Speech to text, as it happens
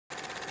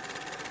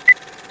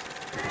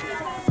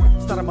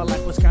Started my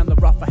life was kinda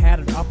rough, I had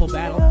an uphill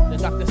battle. The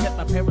doctor set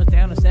my parents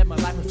down and said my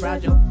life was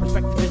fragile.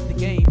 Perspective is the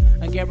game,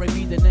 and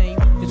GaryVee the name.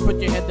 Just put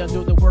your head down,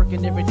 do the work,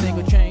 and everything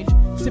will change.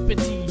 Sipping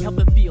tea,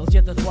 helping feels,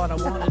 yeah, that's what I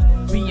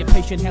wanted. Being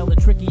patient, hella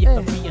tricky, if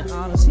I'm being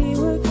honest. See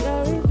what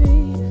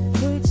GaryVee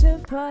puts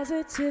in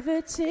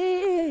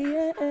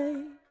positivity.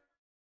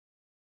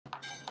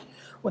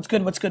 What's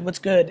good, what's good, what's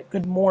good?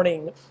 Good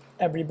morning,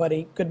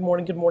 everybody. Good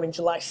morning,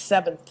 July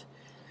 7th.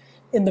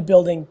 In the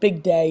building,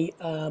 big day.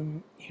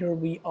 Here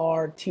we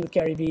are, Tea with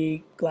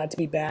GaryVee. Glad to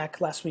be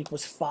back. Last week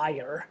was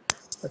fire.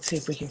 Let's see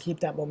if we can keep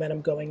that momentum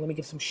going. Let me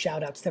give some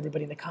shout outs to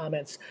everybody in the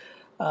comments.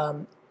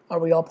 Are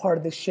we all part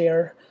of this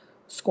share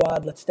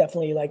squad? Let's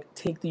definitely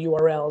take the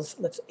URLs.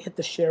 Let's hit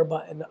the share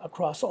button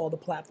across all the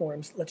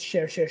platforms. Let's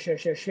share. Share.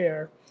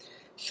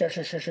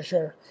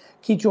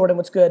 Keith Jordan,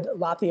 what's good?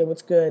 Lathia,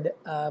 what's good?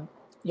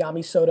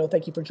 Yami Soto,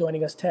 thank you for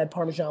joining us. Ted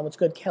Parmesan, what's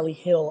good? Kelly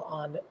Hill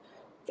on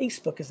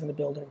Facebook is in the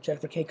building.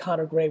 Jennifer K.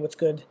 Connor Gray, what's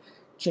good?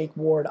 Jake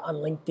Ward on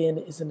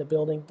LinkedIn is in the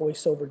building.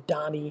 Voiceover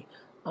Donnie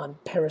on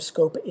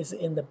Periscope is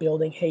in the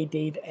building. Hey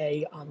Dave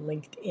A on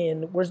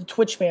LinkedIn. Where's the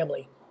Twitch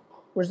family?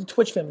 There's the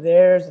Twitch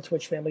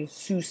family.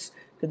 Seuss,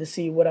 good to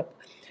see you. What up?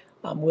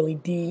 Willie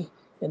D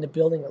in the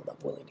building. I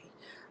love Willie D.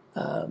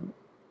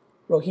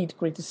 Rohit,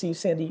 great to see you.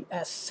 Sandy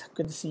S,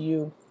 good to see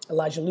you.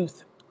 Elijah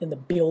Luth in the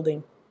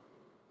building.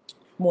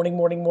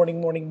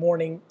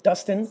 Morning.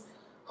 Dustin,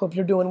 hope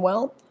you're doing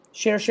well.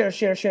 Share.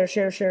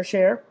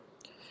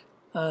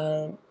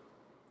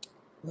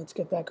 Let's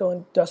get that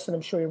going. Dustin,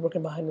 I'm sure you're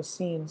working behind the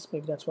scenes.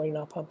 Maybe that's why you're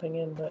not pumping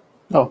in, but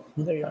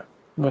there you are.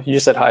 Well, you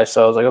just said hi,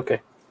 so I was like,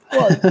 okay.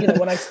 Well,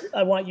 when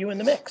I want you in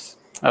the mix.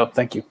 Oh,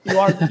 thank you.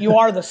 You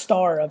are the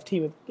star of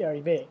Tea with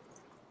GaryVee.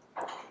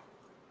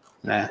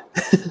 Nah.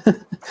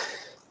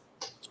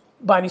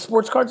 Buy any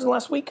sports cards in the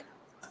last week?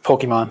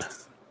 Pokemon.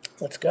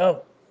 Let's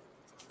go.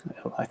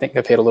 I think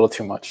I paid a little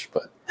too much,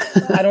 but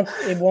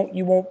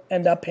you won't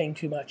end up paying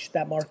too much.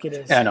 That market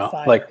is I know.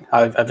 fire.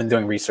 I've been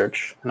doing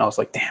research, and I was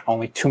like, damn,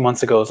 only 2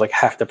 months ago it was like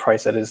half the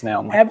price it is now.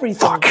 I'm like,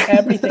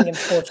 everything in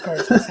sports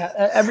cards was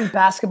every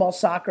basketball,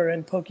 soccer,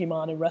 and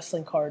Pokemon and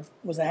wrestling card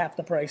was a half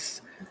the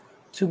price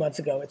 2 months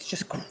ago. It's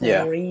just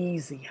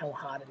crazy how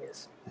hot it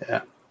is.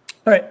 Yeah.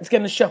 All right, let's get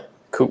in the show.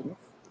 Cool.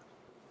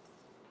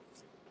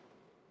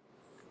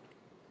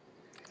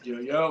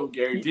 Yo,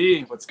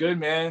 GaryVee, what's good,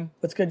 man?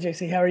 What's good,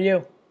 JC? How are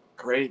you?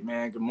 Great,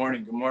 man. Good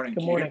morning. Good morning.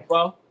 Can you hear me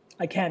well?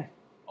 I can.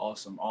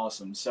 Awesome.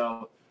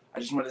 So I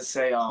just wanted to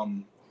say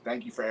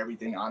thank you for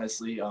everything,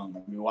 honestly. I've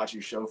been watching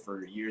your show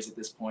for years at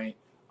this point.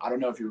 I don't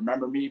know if you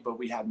remember me, but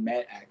we had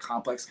met at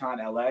ComplexCon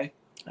LA.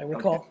 I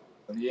recall.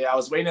 Okay. Yeah, I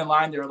was waiting in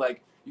line. They were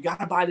like, you got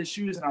to buy the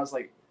shoes. And I was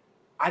like,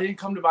 I didn't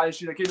come to buy the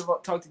shoes. I came to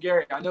talk to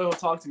Gary. I know he'll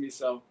talk to me,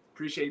 so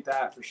appreciate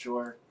that for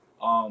sure.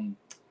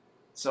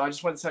 So I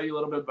just want to tell you a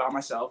little bit about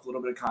myself, a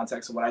little bit of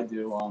context of what I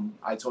do.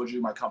 I told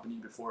you my company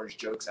before is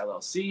Jokes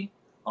LLC.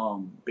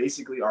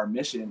 Basically, our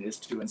mission is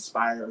to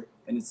inspire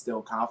and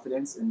instill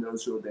confidence in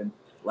those who have been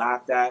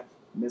laughed at,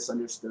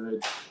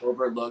 misunderstood,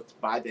 overlooked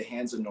by the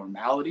hands of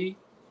normality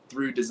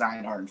through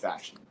design, art, and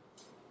fashion.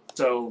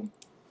 So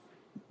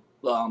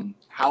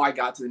how I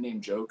got to the name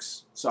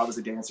Jokes. So I was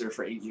a dancer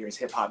for 8 years,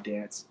 hip-hop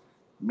dance,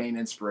 main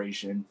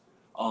inspiration.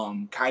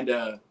 Kind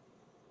of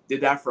did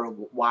that for a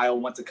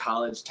while, went to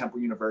college, Temple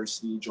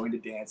University, joined a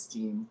dance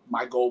team.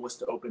 My goal was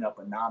to open up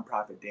a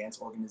nonprofit dance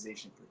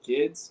organization for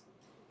kids,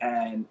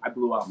 and I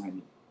blew out my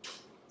knee.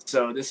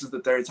 So this is the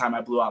third time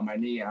I blew out my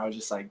knee, and I was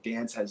just like,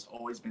 dance has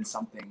always been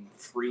something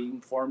freeing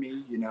for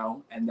me,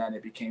 and then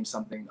it became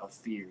something of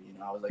fear,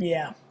 I was like,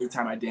 every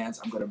time I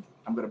dance, I'm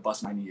gonna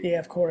bust my knee again. Yeah,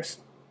 of course.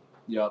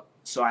 Yep.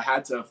 So I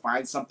had to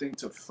find something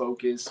to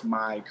focus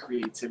my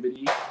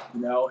creativity,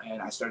 and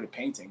I started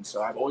painting.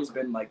 So I've always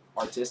been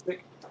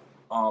artistic.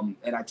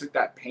 And I took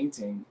that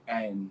painting,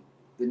 and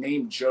the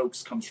name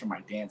Jokes comes from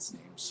my dance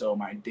name. So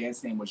my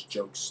dance name was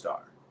Joke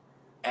Star.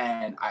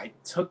 And I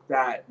took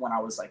that when I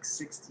was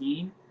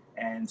 16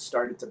 and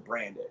started to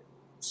brand it.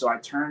 So I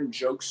turned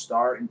Joke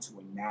Star into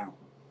a noun.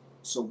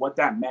 So what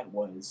that meant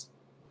was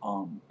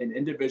an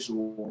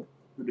individual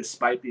who,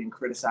 despite being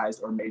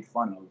criticized or made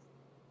fun of,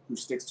 who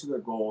sticks to their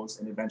goals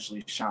and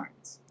eventually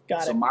shines.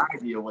 So my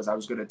idea was I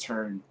was going to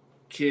turn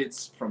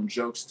kids from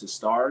jokes to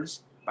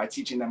stars by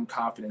teaching them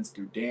confidence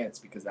through dance,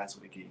 because that's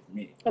what it gave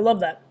me. I love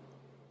that.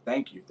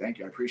 Thank you.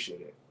 I appreciate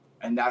it.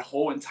 And that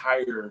whole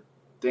entire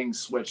thing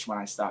switched when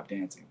I stopped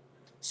dancing.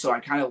 So I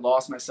kind of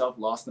lost myself,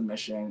 lost the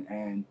mission,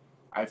 and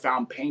I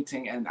found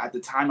painting. And at the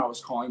time I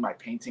was calling my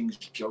paintings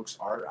Jokes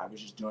Art. I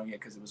was just doing it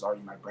because it was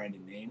already my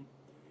branded name.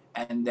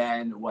 And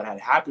then what had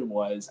happened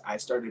was I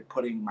started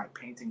putting my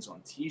paintings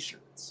on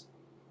t-shirts,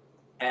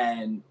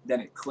 and then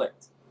it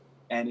clicked,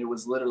 and it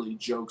was literally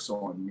Jokes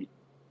on Me.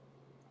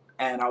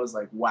 And I was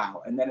like,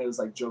 wow. And then it was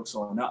like Jokes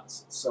on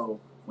Us. So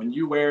when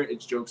you wear it,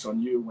 it's jokes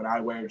on you. When I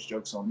wear it, it's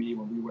jokes on me.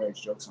 When we wear it, it's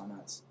jokes on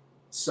us.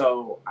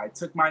 So I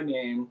took my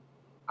name,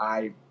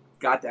 I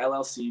got the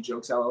LLC,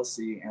 Jokes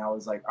LLC, and I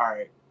was like, all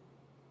right,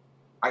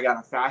 I got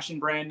a fashion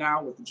brand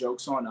now with the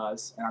Jokes on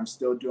Us, and I'm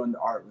still doing the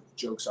art with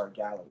Jokes Art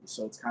Gallery.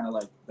 So it's kind of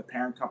like the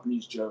parent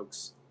company's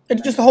Jokes,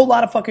 It's just a whole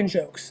lot of fucking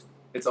jokes.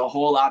 It's a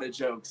whole lot of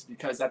jokes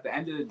because at the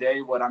end of the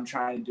day, what I'm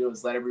trying to do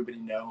is let everybody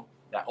know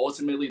that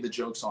ultimately the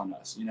joke's on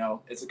us. You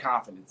know, it's a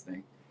confidence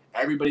thing.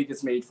 Everybody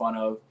gets made fun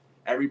of.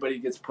 Everybody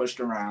gets pushed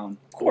around.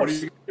 Of course. What are you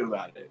going to do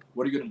about it?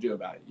 What are you going to do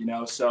about it? You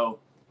know, so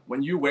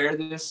when you wear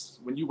this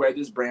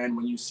brand,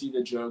 when you see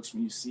the jokes,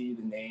 when you see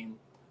the name,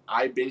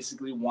 I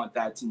basically want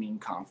that to mean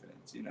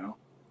confidence, you know?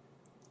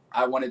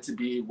 I want it to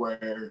be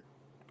where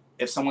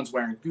if someone's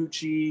wearing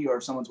Gucci or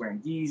if someone's wearing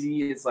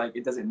Yeezy, it's like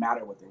it doesn't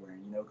matter what they're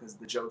wearing, you know, because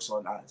the joke's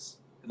on us.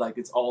 Like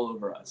it's all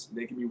over us.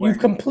 They can be wearing.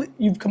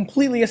 You've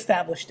completely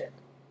established it.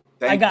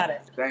 I got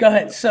it. Thank Go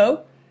ahead. you.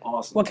 So,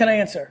 Awesome. what can I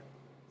answer?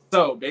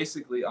 So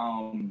basically,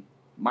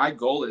 my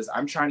goal is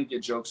I'm trying to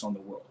get jokes on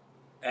the world,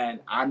 and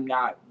I'm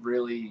not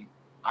really.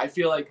 I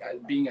feel like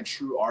being a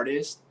true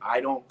artist,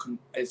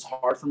 it's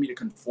hard for me to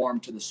conform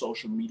to the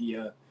social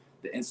media,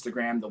 the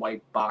Instagram, the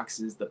white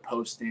boxes, the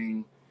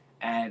posting,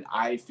 and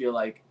I feel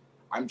like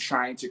I'm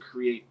trying to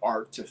create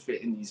art to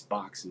fit in these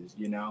boxes,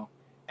 you know,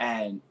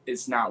 and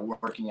it's not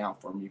working out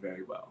for me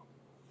very well.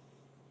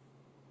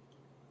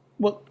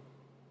 Well,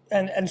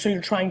 and so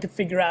you're trying to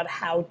figure out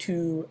how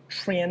to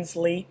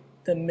translate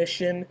the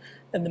mission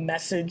and the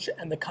message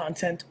and the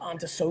content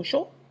onto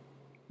social?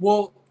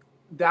 Well,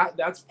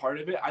 that's part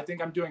of it. I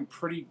think I'm doing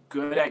pretty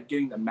good at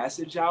getting the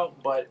message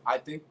out, but I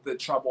think the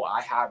trouble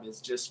I have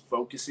is just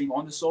focusing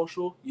on the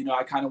social. You know,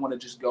 I kind of want to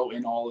just go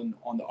in all in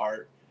on the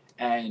art.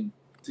 And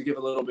to give a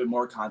little bit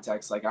more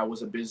context, like I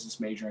was a business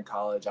major in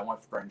college. I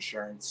went for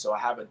insurance, so I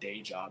have a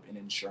day job in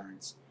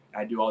insurance.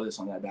 And I do all this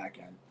on that back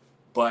end.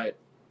 But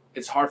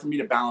it's hard for me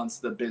to balance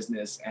the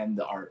business and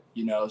the art,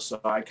 you know? So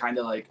I kind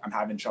of like, I'm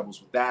having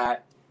troubles with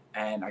that.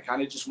 And I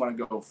kind of just want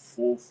to go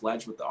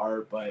full-fledged with the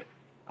art, but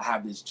I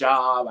have this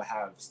job, I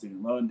have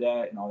student loan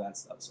debt and all that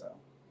stuff. So,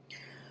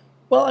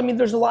 well, I mean,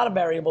 there's a lot of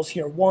variables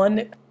here.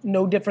 One,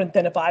 no different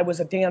than if I was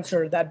a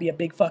dancer, that'd be a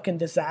big fucking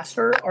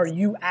disaster. Are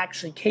you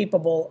actually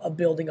capable of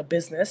building a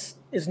business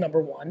is number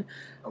one.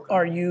 Okay.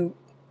 Are you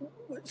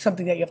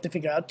something that you have to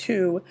figure out?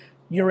 Two,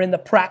 you're in the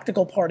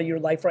practical part of your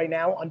life right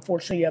now.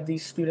 Unfortunately, you have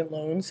these student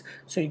loans,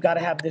 so you got to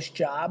have this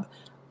job.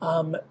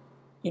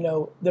 You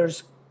know,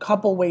 there's a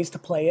couple ways to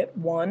play it.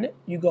 One,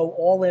 you go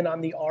all in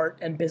on the art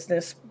and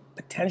business,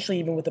 potentially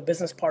even with a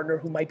business partner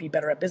who might be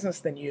better at business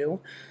than you,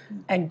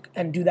 and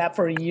do that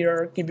for a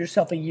year. Give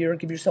yourself a year,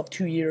 give yourself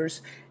 2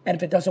 years, and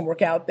if it doesn't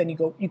work out, then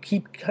you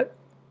keep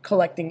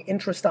collecting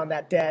interest on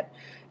that debt,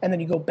 and then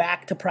you go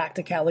back to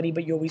practicality,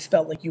 but you always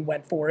felt like you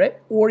went for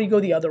it. Or you go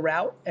the other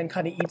route and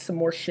kind of eat some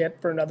more shit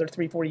for another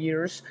 3-4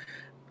 years,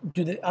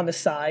 do that on the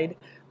side.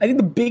 I think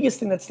the biggest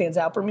thing that stands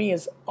out for me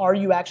is, are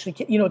you actually,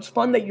 you know, it's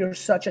fun that you're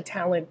such a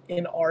talent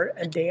in art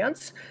and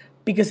dance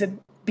because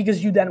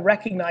you then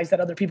recognize that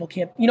other people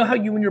can't. You know how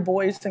you and your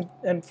boys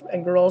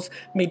and girls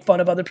made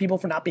fun of other people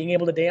for not being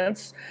able to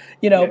dance?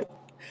 You know, yeah.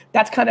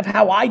 That's kind of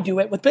how I do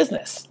it with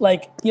business.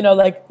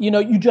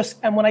 You just,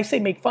 and when I say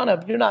make fun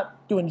of, you're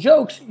not doing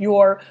jokes,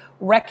 you're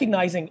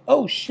recognizing,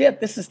 oh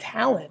shit, this is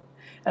talent.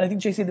 And I think,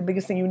 JC, the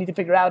biggest thing you need to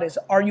figure out is,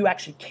 are you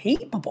actually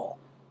capable?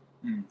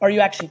 Are you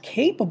actually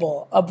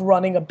capable of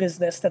running a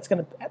business that's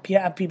going to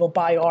have people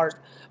buy art,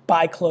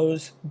 buy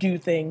clothes, do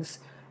things?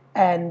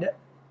 And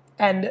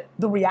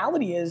the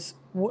reality is,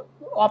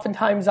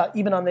 oftentimes,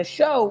 even on this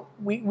show,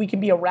 we can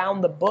be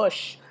around the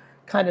bush,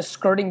 kind of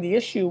skirting the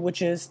issue,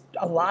 which is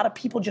a lot of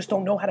people just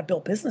don't know how to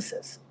build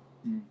businesses.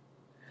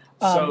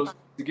 So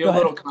to give a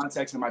little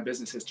context in my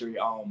business history,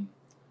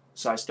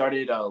 so I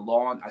started a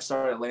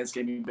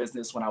landscaping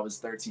business when I was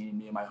 13.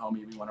 Me and my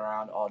homie, we went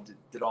around,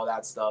 did all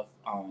that stuff.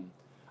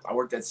 I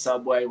worked at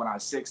Subway when I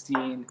was 16,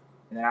 and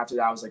then after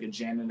that, I was like a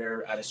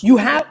janitor at a school.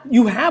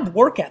 You have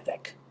work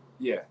ethic.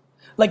 Yeah.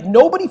 Like,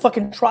 nobody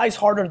fucking tries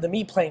harder than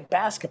me playing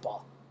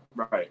basketball.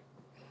 Right.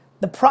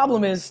 The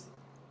problem is,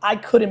 I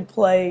couldn't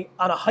play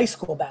on a high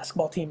school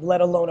basketball team,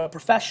 let alone a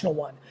professional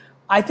one.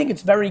 I think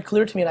it's very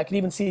clear to me, and I can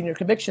even see in your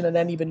conviction and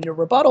then even your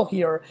rebuttal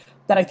here,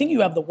 that I think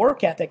you have the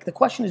work ethic. The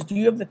question is, do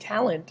you have the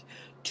talent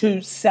to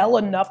sell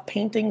enough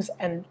paintings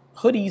and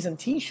hoodies and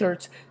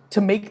T-shirts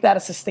to make that a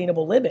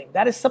sustainable living?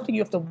 That is something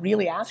you have to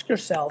really ask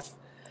yourself.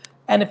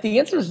 And if the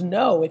answer is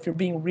no, if you're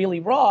being really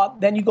raw,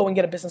 then you go and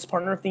get a business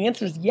partner. If the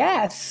answer is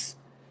yes,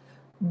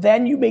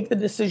 then you make the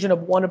decision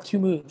of one of two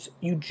moves.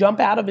 You jump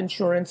out of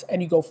insurance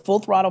and you go full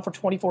throttle for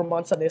 24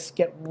 months on this,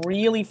 get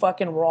really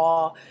fucking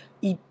raw,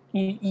 eat,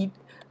 you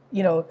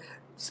know,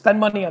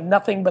 spend money on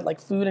nothing but like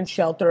food and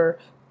shelter,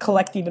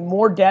 collect even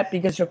more debt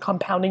because you're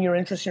compounding your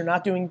interest. You're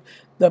not doing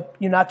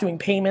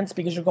payments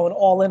because you're going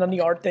all in on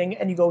the art thing,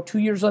 and you go 2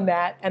 years on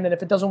that. And then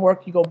if it doesn't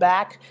work, you go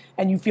back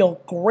and you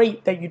feel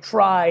great that you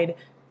tried.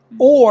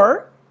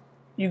 Or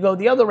you go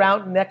the other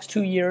route, next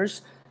 2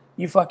 years,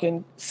 you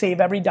fucking save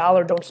every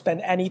dollar, don't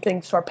spend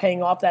anything, start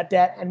paying off that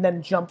debt, and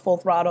then jump full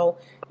throttle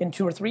in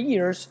 2 or 3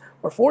 years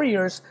or 4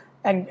 years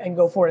and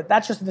go for it.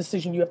 That's just a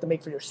decision you have to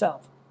make for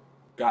yourself.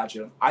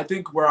 Gotcha. I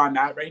think where I'm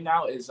at right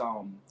now is,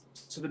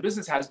 so the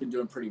business has been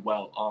doing pretty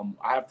well.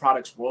 I have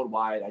products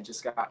worldwide. I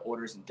just got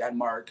orders in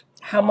Denmark.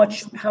 How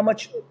much,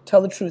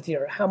 tell the truth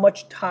here, how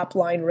much top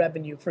line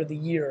revenue for the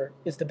year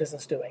is the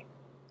business doing?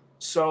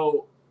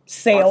 So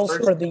Sales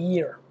first- for the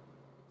year.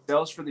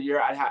 sales for the year,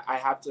 I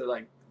have to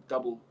like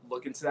double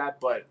look into that,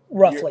 but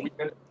Roughly.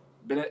 we've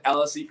been at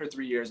LLC for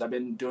 3 years. I've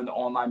been doing the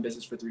online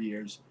business for 3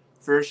 years.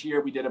 First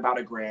year we did about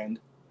 $1,000,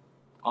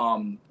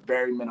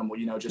 very minimal,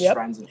 just Yep.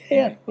 friends and Yeah,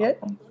 family. yeah.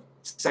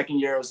 Second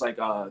year was like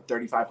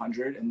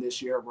 3,500, and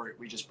this year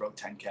we just broke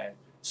 10K.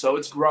 So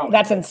it's grown.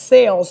 That's in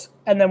sales,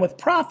 and then with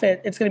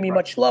profit, it's going to be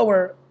much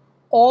lower,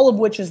 all of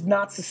which is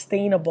not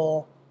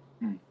sustainable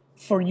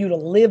for you to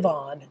live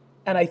on.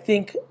 And I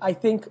think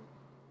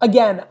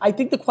again, I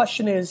think the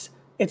question is,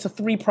 it's a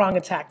 3-prong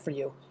attack for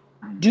you.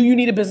 Do you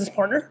need a business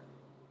partner?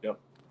 Yep.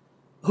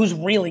 Who's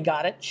really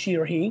got it, she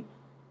or he,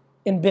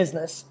 in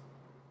business?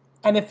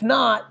 And if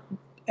not,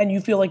 and you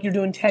feel like you're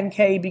doing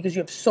 10K because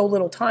you have so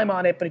little time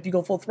on it, but if you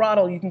go full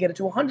throttle, you can get it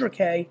to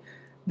 100K,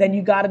 then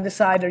you got to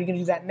decide, are you going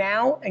to do that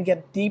now and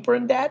get deeper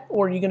in debt,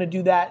 or are you going to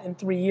do that in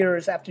 3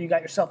 years after you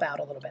got yourself out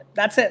a little bit?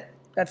 That's it.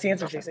 That's the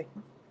answer, JC.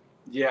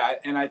 Yeah,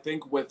 and I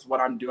think with what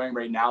I'm doing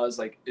right now is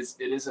like it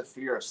is a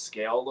fear of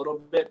scale a little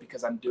bit,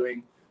 because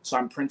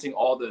I'm printing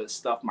all the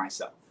stuff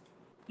myself.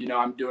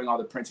 I'm doing all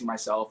the printing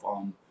myself.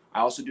 I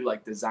also do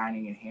like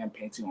designing and hand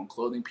painting on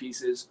clothing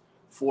pieces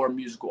for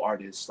musical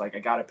artists. Like I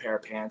got a pair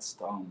of pants,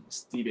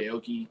 Steve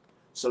Aoki.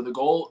 So the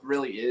goal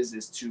really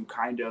is to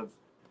kind of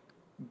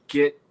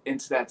get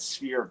into that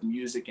sphere of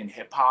music and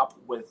hip hop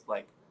with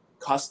like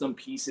custom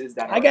pieces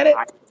that are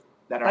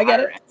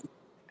higher end,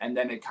 and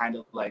then it kind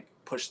of like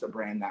push the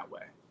brand that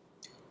way.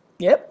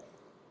 Yep.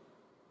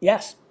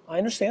 Yes, I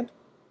understand.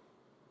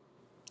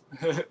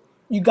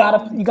 You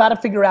gotta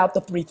figure out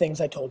the 3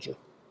 things I told you.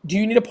 Do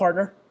you need a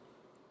partner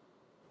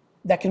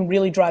that can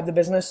really drive the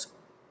business?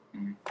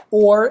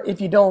 Or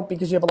if you don't,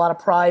 because you have a lot of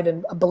pride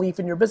and a belief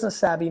in your business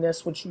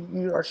savviness, which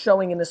you are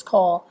showing in this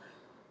call,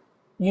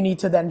 you need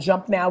to then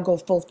jump now, go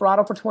full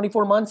throttle for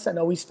 24 months and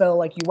always feel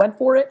like you went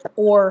for it,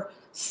 or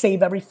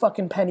save every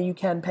fucking penny you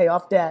can, pay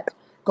off debt,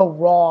 go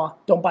raw,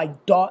 don't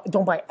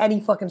buy any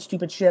fucking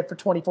stupid shit for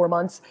 24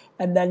 months,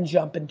 and then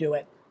jump and do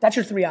it. That's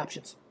your 3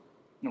 options.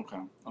 Okay.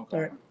 All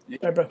right. Yeah,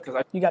 All right,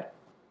 bro. You got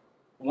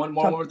one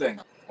more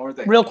thing.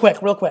 real quick.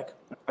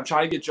 I'm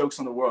trying to get jokes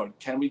on the world.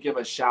 Can we give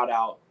a shout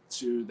out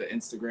to the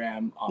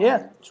Instagram?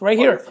 Yeah, it's right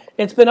here.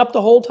 It's been up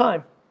the whole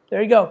time.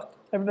 There you go.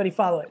 Everybody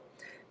follow it.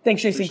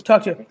 Thanks, JC.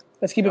 Talk to you.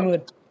 Let's keep it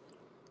moving.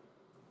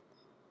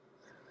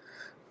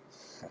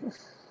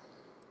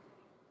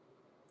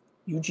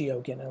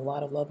 UGO getting a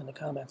lot of love in the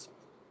comments.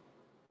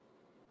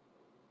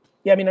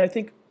 Yeah, I mean, I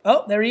think,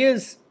 oh, there he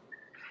is.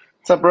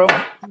 What's up, bro?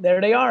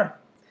 There they are.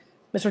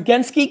 Mr.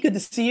 Gensky, good to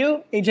see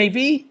you.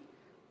 AJV,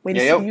 way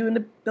to Yeah, see you in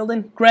the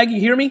building. Greg, you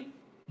hear me?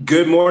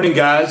 Good morning,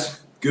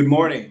 guys. Good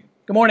morning.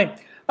 Good morning.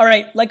 All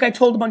right, like I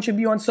told a bunch of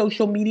you on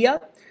social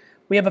media,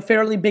 we have a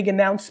fairly big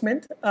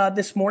announcement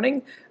this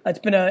morning. It's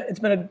been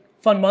a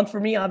fun month for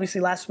me.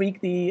 Obviously, last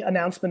week the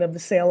announcement of the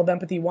sale of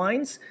Empathy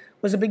Wines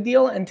was a big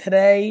deal, and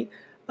today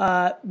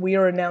we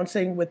are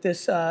announcing with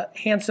this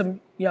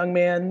handsome young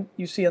man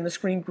you see on the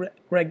screen,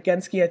 Greg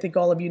Gensky. I think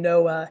all of you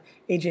know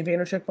AJ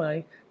Vaynerchuk,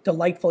 my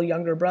delightful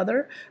younger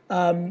brother.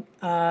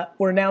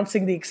 We're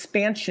announcing the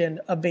expansion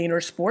of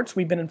Vayner Sports.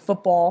 We've been in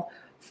football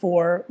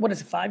for,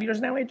 5 years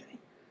now, AJ?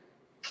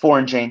 4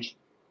 and change.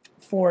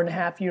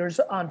 4.5 years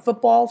on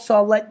football. So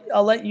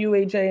I'll let you,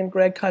 AJ, and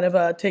Greg kind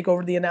of take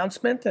over the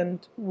announcement, and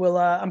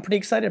I'm pretty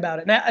excited about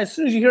it. Now, as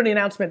soon as you hear the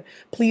announcement,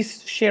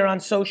 please share on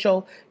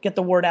social, get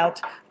the word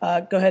out.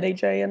 Go ahead,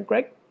 AJ and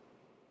Greg.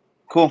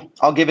 Cool.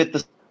 I'll give it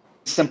the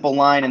simple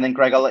line, and then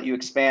Greg, I'll let you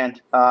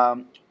expand.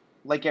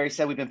 Like Gary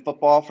said, we've been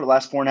football for the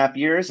last 4.5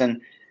 years,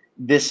 and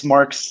this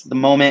marks the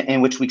moment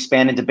in which we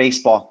expand into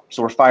baseball.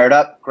 So we're fired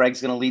up.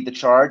 Greg's going to lead the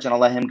charge, and I'll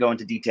let him go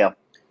into detail.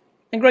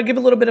 And Greg, give a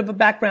little bit of a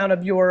background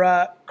of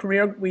your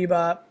career. We've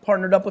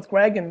partnered up with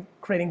Greg in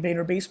creating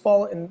Vayner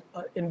Baseball and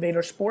in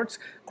Vayner Sports.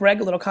 Greg,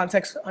 a little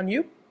context on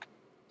you.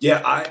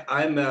 Yeah,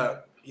 I'm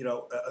a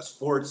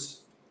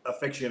sports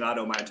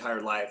aficionado my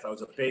entire life. I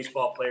was a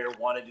baseball player,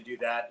 wanted to do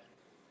that.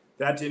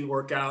 That didn't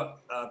work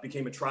out.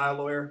 Became a trial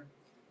lawyer.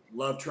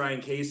 Loved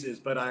trying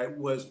cases, but I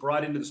was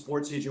brought into the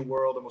sports agent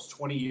world almost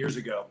 20 years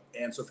ago.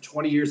 And so for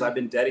 20 years, I've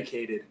been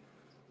dedicated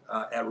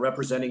at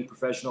representing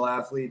professional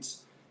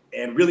athletes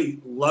and really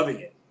loving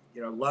it.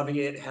 Loving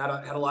it, had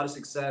a lot of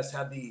success,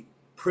 had the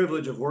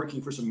privilege of working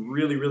for some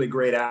really, really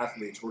great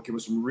athletes, working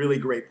with some really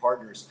great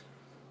partners,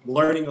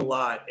 learning a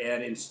lot.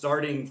 And in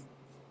starting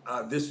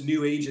this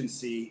new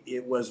agency,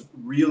 it was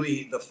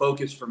really the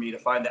focus for me to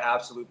find the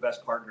absolute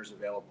best partners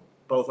available,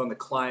 both on the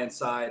client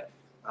side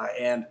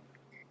and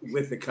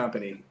with the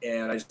company.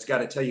 And I just got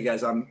to tell you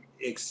guys, I'm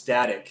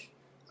ecstatic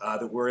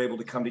that we're able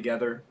to come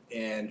together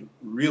and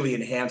really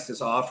enhance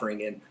this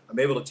offering. And I'm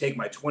able to take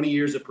my 20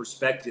 years of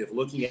perspective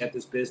looking at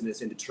this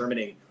business and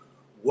determining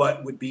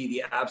what would be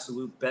the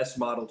absolute best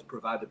model to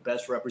provide the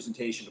best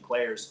representation to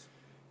players.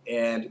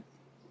 And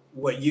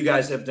what you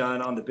guys have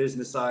done on the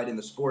business side and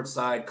the sports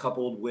side,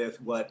 coupled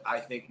with what I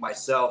think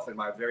myself and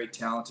my very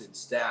talented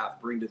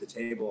staff bring to the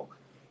table,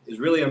 is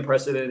really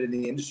unprecedented in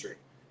the industry.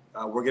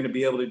 We're going to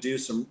be able to do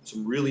some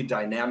really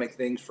dynamic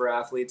things for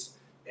athletes,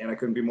 and I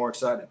couldn't be more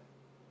excited.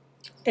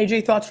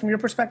 AJ, thoughts from your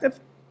perspective?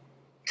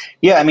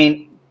 Yeah, I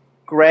mean,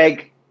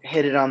 Greg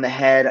hit it on the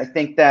head. I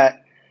think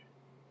that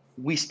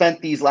we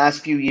spent these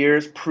last few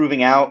years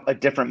proving out a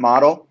different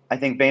model. I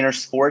think Vayner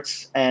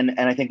Sports and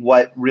I think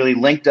what really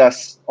linked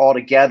us all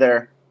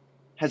together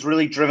has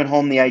really driven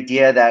home the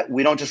idea that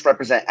we don't just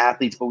represent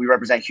athletes, but we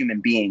represent human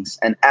beings.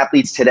 And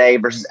athletes today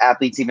versus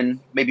athletes even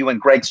maybe when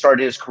Greg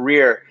started his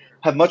career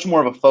have much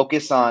more of a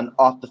focus on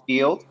off the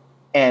field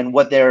and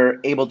what they're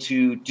able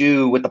to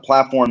do with the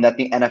platform that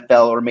the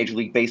NFL or Major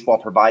League Baseball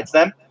provides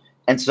them.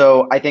 And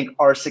so I think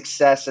our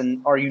success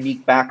and our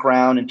unique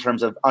background in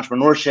terms of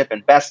entrepreneurship,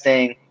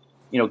 investing,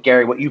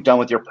 Gary, what you've done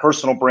with your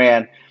personal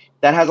brand,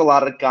 that has a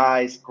lot of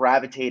guys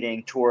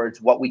gravitating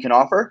towards what we can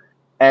offer.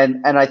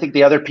 And I think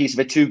the other piece of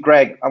it too,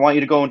 Greg, I want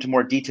you to go into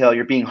more detail.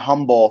 You're being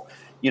humble.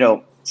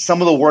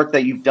 Some of the work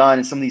that you've done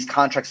and some of these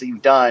contracts that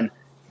you've done,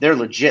 they're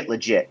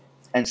legit.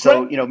 And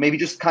so, maybe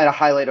just kind of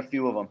highlight a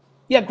few of them.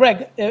 Yeah,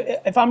 Greg,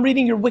 if I'm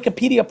reading your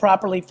Wikipedia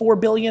properly, $4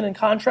 billion in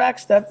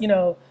contracts, that's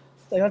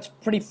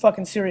pretty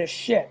fucking serious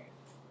shit.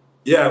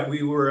 Yeah,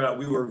 we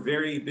were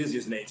very busy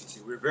as an agency.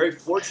 We were very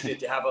fortunate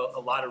to have a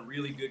lot of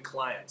really good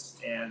clients,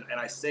 and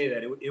I say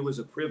that it was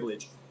a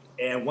privilege.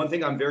 And one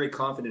thing I'm very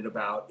confident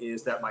about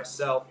is that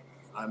myself,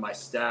 my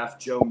staff,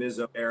 Joe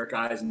Mizzo, Eric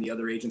Eyes, and the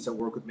other agents that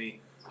work with me,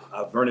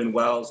 Vernon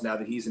Wells, now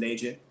that he's an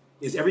agent,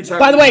 is every time.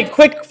 By the way,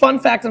 quick fun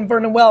fact on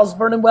Vernon Wells.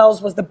 Vernon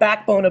Wells was the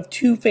backbone of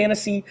 2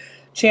 fantasy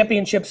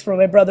championships for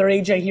my brother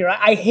AJ here.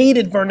 I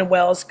hated Vernon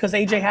Wells because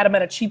AJ had him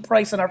at a cheap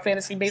price in our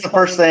fantasy baseball.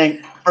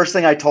 The first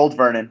thing I told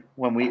Vernon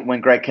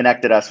when Greg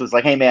connected us was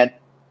like, "Hey man,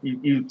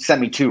 you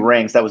sent me 2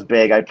 rings. That was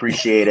big. I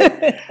appreciate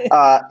it."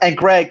 And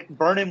Greg,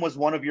 Vernon was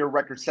one of your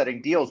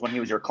record-setting deals when he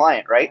was your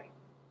client, right?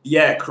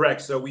 Yeah,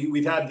 correct. So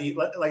we've had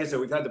like I said,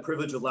 we've had the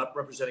privilege of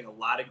representing a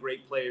lot of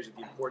great players at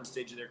the important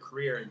stage of their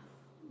career, and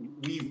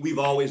we've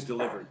always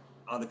delivered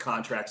on the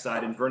contract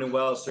side. And Vernon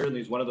Wells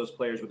certainly is one of those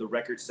players with a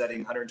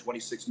record-setting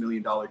 $126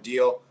 million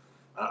deal,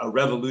 a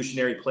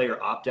revolutionary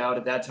player opt-out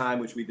at that time,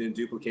 which we then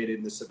duplicated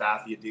in the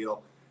Sabathia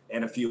deal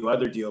and a few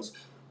other deals.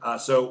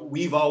 So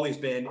we've always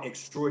been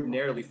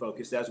extraordinarily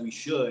focused, as we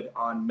should,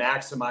 on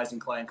maximizing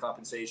client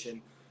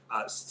compensation,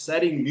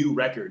 setting new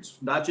records,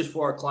 not just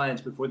for our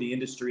clients, but for the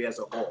industry as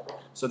a whole,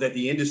 so that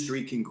the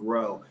industry can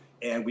grow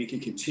and we can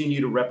continue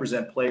to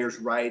represent players'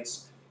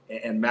 rights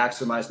and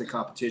maximize the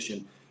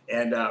competition.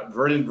 And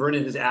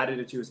Vernon has added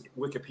it to his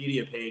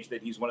Wikipedia page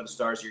that he's one of the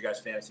stars of your guys'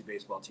 fantasy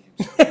baseball team.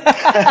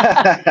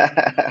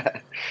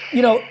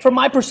 From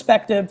my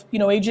perspective,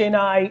 AJ and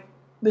I,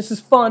 this is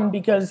fun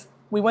because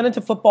we went into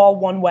football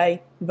one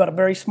way. We got a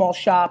very small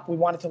shop. We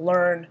wanted to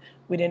learn.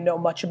 We didn't know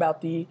much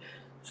about the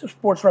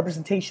sports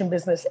representation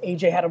business.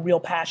 AJ had a real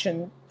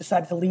passion,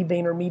 decided to leave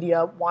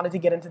VaynerMedia, wanted to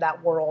get into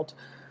that world.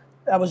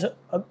 That was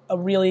a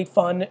really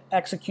fun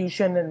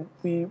execution, and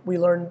we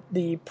learned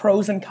the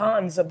pros and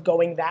cons of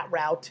going that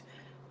route.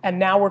 And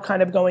now we're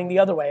kind of going the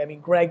other way. I mean,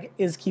 Greg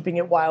is keeping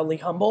it wildly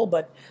humble,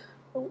 but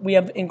we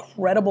have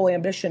incredible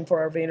ambition for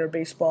our Vayner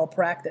baseball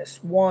practice.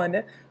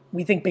 One,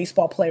 we think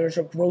baseball players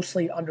are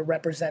grossly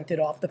underrepresented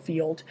off the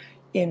field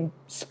in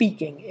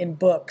speaking, in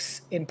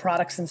books, in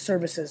products and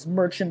services,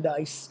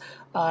 merchandise,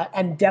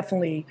 and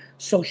definitely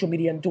social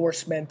media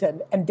endorsement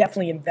and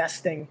definitely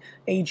investing.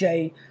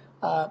 AJ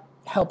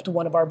helped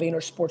one of our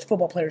Vayner Sports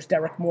football players,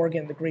 Derek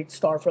Morgan, the great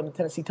star from the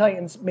Tennessee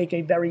Titans, make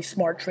a very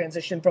smart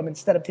transition from,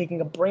 instead of taking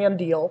a brand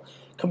deal,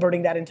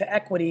 converting that into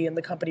equity, and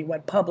the company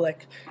went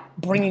public,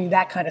 bringing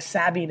that kind of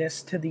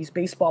savviness to these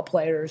baseball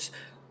players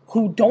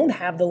who don't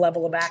have the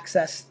level of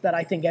access that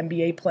I think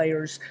NBA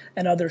players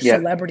and other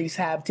celebrities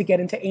have to get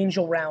into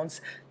angel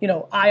rounds.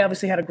 I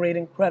obviously had a great,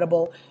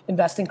 incredible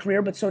investing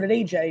career, but so did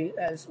AJ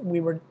as we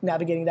were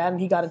navigating that,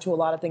 and he got into a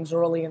lot of things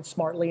early and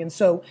smartly. And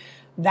so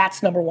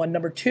that's number one.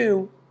 Number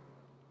two,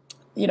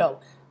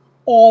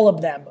 all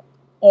of them,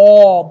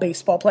 all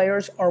baseball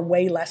players are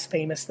way less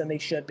famous than they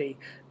should be.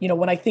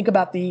 When I think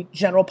about the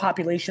general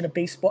population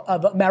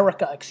of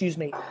America,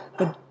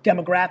 the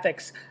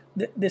demographics,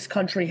 this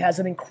country has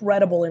an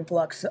incredible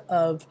influx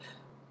of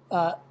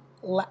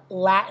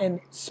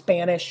Latin,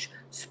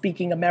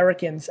 Spanish-speaking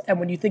Americans. And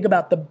when you think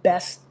about the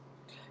best,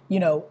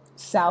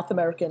 South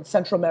American,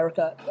 Central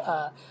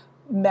America,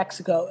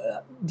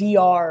 Mexico,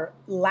 DR,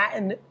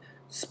 Latin,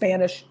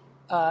 Spanish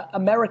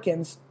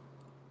Americans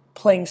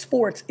playing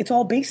sports, it's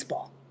all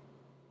baseball.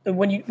 And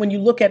when you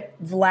look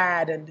at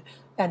Vlad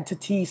and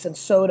Tatis and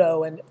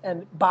Soto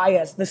and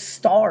Baez, the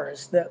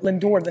stars, the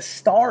Lindor, the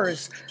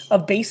stars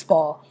of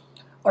baseball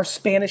are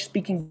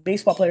Spanish-speaking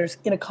baseball players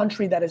in a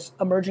country that is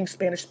emerging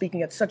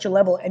Spanish-speaking at such a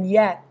level, and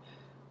yet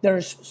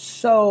there's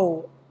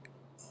so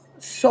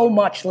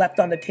much left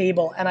on the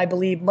table. And I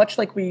believe, much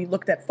like we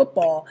looked at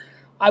football,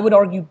 I would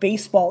argue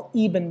baseball,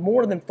 even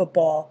more than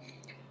football,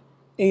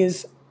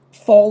 is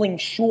falling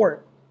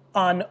short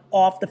on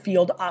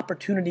off-the-field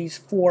opportunities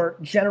for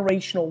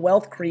generational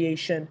wealth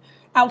creation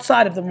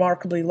outside of the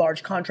remarkably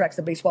large contracts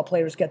that baseball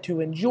players get to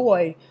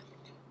enjoy.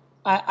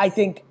 I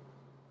think,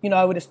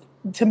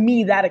 to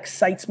me, that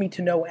excites me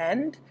to no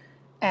end.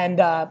 And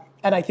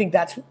I think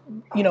that's,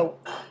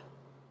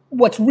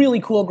 what's really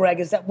cool, Greg,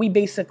 is that we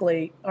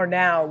basically are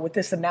now, with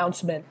this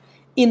announcement,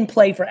 in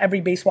play for every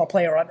baseball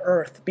player on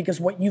earth, because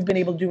what you've been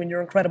able to do in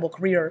your incredible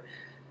career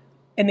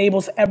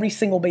enables every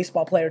single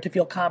baseball player to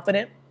feel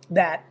confident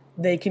that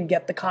they can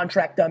get the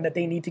contract done that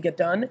they need to get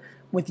done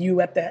with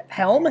you at the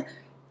helm.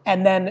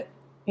 And then,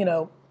 you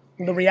know,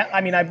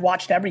 I've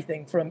watched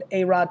everything from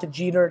A-Rod to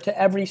Jeter to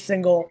every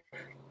single,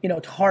 you know,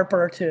 to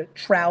Harper to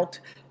Trout.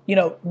 You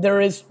know,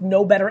 there is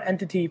no better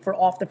entity for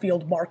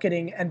off-the-field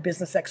marketing and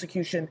business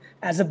execution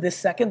as of this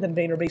second than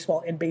Vayner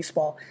Baseball in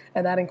baseball.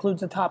 And that includes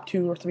the top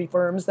 2 or 3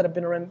 firms that have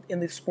been around in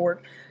the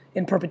sport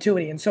in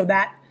perpetuity. And so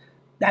that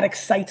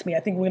excites me. I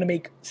think we're going to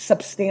make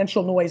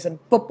substantial noise. And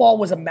football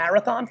was a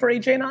marathon for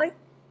AJ and I.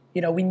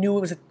 You know, we knew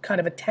it was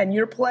kind of a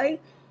 10-year play,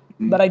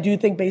 but I do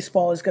think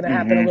baseball is going to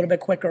happen a little bit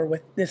quicker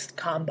with this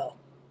combo.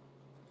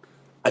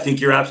 I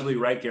think you're absolutely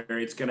right,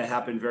 Gary. It's going to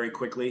happen very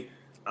quickly.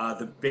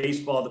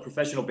 The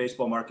professional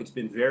baseball market's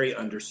been very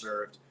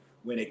underserved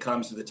when it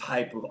comes to the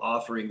type of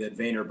offering that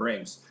Vayner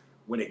brings.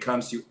 When it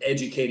comes to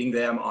educating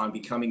them on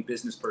becoming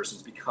business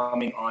persons,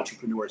 becoming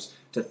entrepreneurs,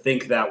 to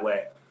think that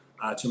way,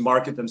 to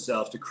market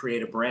themselves, to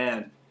create a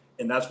brand.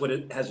 And that's what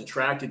it has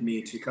attracted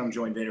me to come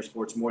join Vayner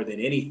Sports more than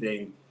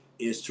anything,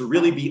 is to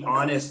really be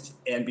honest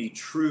and be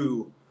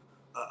true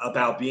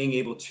about being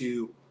able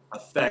to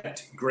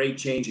affect great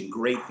change and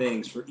great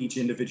things for each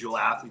individual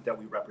athlete that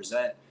we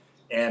represent.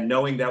 And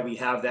knowing that we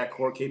have that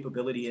core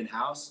capability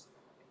in-house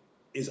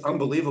is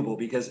unbelievable,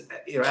 because,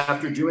 you know,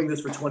 after doing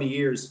this for 20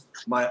 years,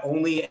 my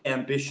only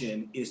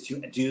ambition is to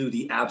do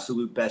the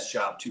absolute best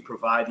job, to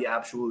provide the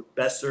absolute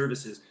best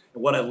services.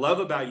 And what I love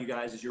about you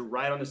guys is you're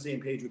right on the same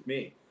page with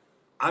me.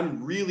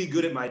 I'm really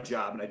good at my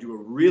job and I do a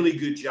really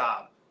good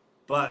job,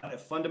 but a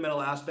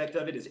fundamental aspect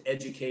of it is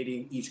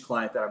educating each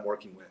client that I'm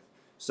working with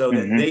so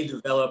that they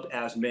develop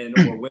as men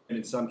or women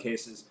in some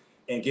cases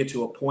and get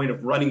to a point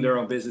of running their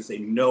own business. They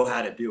know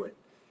how to do it.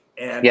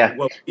 And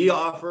what we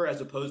offer,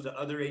 as opposed to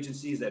other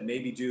agencies that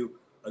maybe do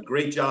a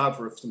great job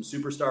for some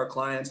superstar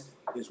clients,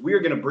 is we're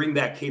going to bring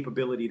that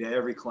capability to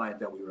every client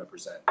that we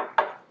represent.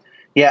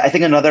 Yeah, I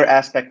think another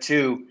aspect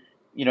too,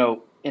 you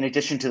know, in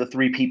addition to the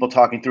 3 people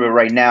talking through it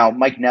right now,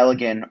 Mike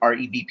Nelligan, our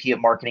EVP of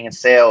Marketing and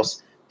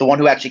Sales, the one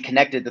who actually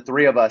connected the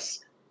 3 of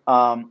us,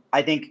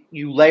 I think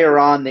you layer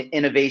on the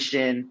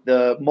innovation,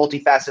 the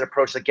multifaceted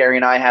approach that Gary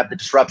and I have, the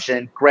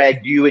disruption, Greg,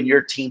 you and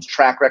your team's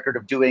track record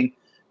of doing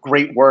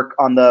great work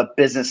on the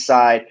business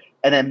side,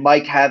 and then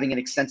Mike having an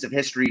extensive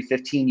history,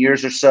 15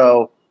 years or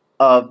so,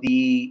 of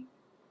the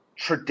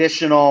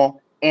traditional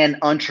and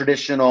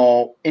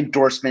untraditional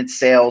endorsement,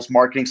 sales,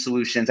 marketing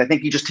solutions. I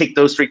think you just take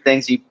those 3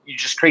 things, you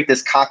just create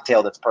this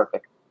cocktail that's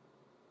perfect.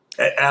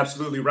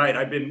 Absolutely right.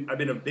 I've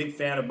been a big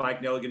fan of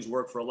Mike Nelligan's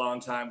work for a long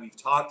time. We've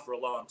talked for a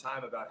long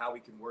time about how we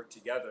can work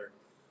together,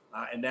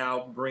 and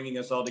now bringing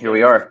us all together.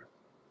 Here we are.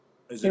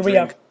 Here we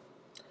are.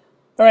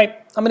 All right,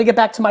 I'm going to get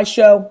back to my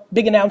show.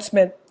 Big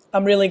announcement.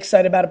 I'm really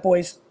excited about it,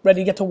 boys.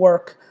 Ready to get to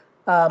work.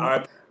 All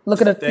right.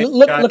 Looking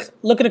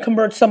to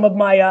convert some of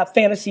my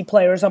fantasy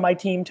players on my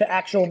team to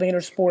actual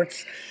Vayner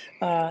Sports.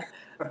 And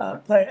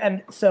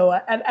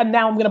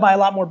now I'm going to buy a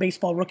lot more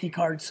baseball rookie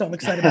cards, so I'm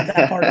excited about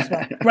that part as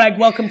well. Greg,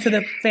 welcome to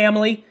the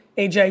family.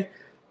 AJ,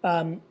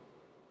 I'm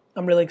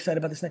really excited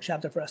about this next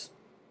chapter for us.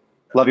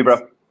 Love you,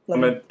 bro. Love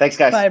you. Thanks,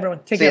 guys. Bye,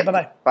 everyone. Take care.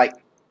 Bye-bye. Bye.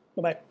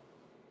 Bye-bye.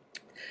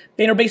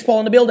 Vayner Baseball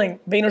in the building.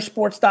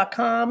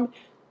 VaynerSports.com.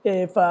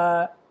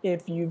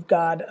 If you've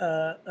got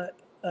a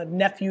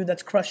nephew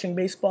that's crushing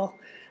baseball,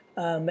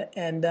 and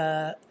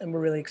we're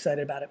really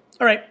excited about it.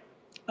 All right.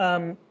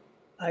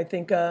 I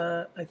think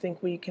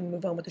we can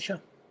move on with the show.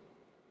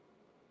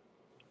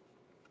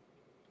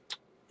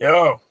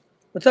 Yo.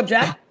 What's up,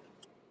 Jack?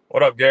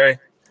 What up, Gary?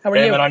 How are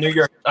you? Man, I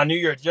knew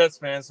you're a Jets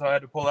fan, so I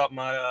had to pull out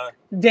my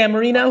Dan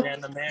Marino.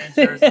 Dan the Man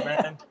jersey,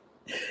 man.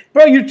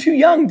 Bro, you're too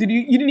young. You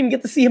didn't even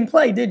get to see him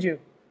play, did you?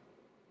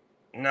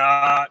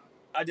 Nah,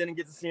 I didn't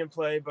get to see him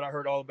play, but I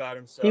heard all about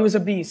him. So he was a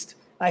beast.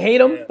 I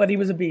hate him, but he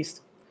was a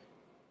beast.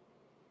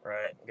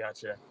 Right,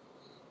 gotcha.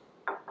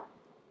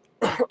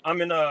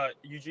 I'm in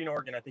Eugene,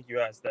 Oregon. I think you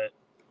asked that.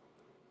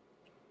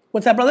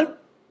 What's that, brother?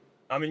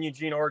 I'm in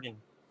Eugene, Oregon.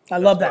 I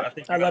love that.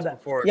 I love that.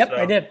 Before, yep, so.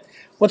 I did.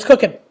 What's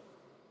cooking?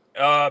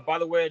 By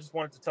the way, I just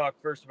wanted to talk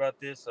first about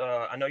this.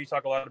 I know you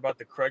talk a lot about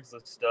the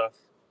Craigslist stuff,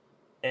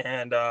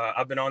 and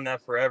I've been on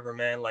that forever,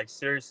 man. Like,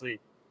 seriously,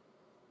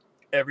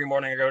 every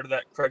morning I go to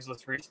that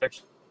Craigslist free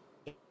section.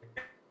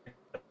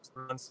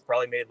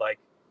 Probably made like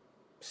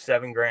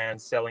 $7,000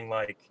 selling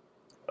like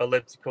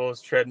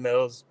ellipticals,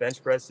 treadmills,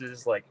 bench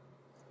presses, like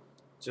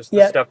just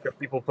the stuff that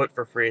people put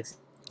for free. It's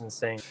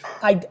insane.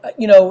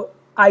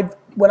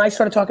 When I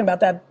started talking about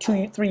that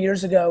 2-3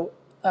 years ago,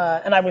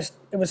 and it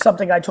was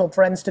something I told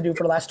friends to do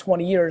for the last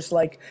 20 years.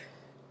 Like,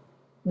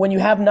 when you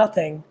have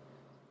nothing,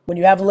 when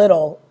you have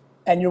little,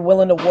 and you're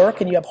willing to work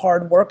and you have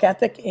hard work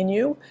ethic in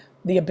you,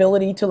 the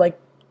ability to like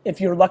if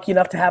you're lucky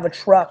enough to have a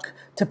truck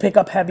to pick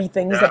up heavy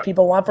things that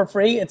people want for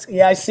free,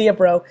 I see it,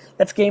 bro.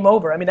 That's game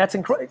over. I mean, that's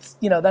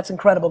that's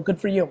incredible. Good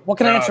for you. What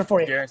can I answer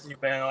for you? Guarantee,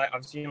 man.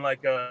 I've seen I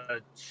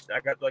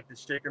got like the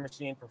shaker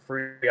machine for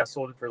free. I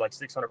sold it for like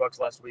 $600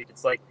 last week.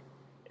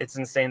 It's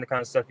insane the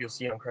kind of stuff you'll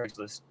see on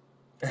Craigslist.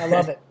 I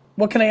love it.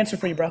 What can I answer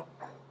for you, bro?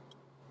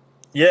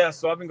 Yeah,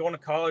 so I've been going to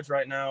college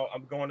right now.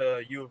 I'm going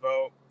to U of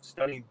O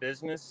studying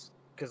business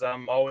because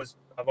I've always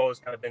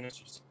kind of been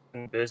interested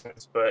in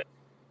business, but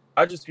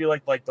I just feel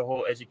like the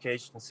whole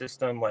education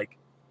system, like,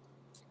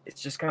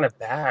 it's just kind of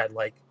bad.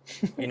 Like,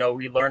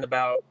 we learn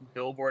about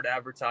billboard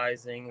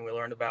advertising and we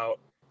learn about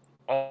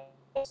all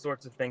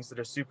sorts of things that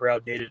are super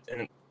outdated.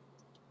 And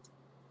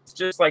it's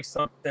just like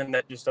something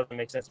that just doesn't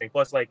make sense to me.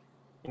 Plus, like,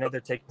 they're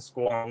taking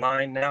school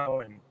online now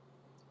and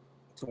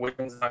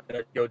tuition's not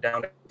going to go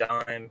down a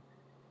dime.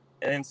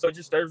 And so it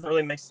just doesn't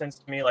really make sense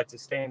to me, like, to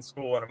stay in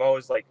school. And I've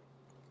always, like,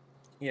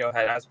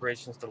 had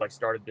aspirations to, like,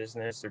 start a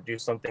business or do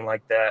something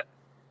like that.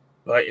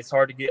 But it's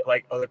hard to get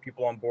like other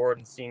people on board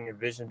and seeing your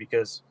vision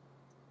because,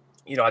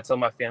 I tell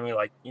my family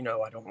like, I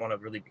don't want to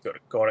really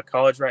go to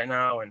college right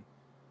now. And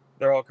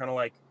they're all kind of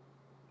like,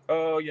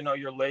 oh,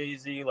 you're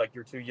lazy, like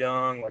you're too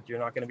young, like you're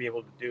not going to be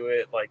able to do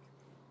it. Like,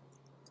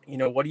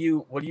 what do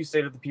you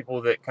say to the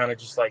people that kind of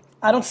just like,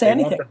 I don't say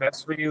anything. Want the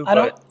best for you, I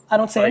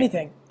don't say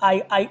anything.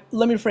 Let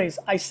me rephrase.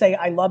 I say,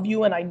 I love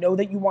you and I know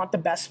that you want the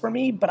best for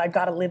me, but I've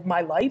got to live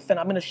my life and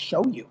I'm going to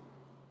show you.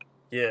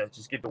 Yeah.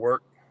 Just get to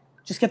work.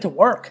 Just get to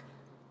work.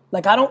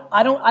 Like, I don't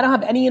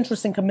have any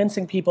interest in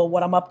convincing people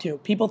what I'm up to.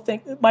 People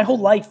think, my whole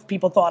life,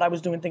 people thought I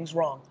was doing things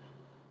wrong.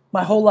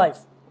 My whole life.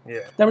 Yeah.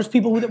 There was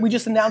people we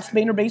just announced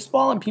Vayner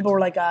Baseball and people were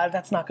like,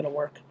 that's not going to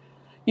work.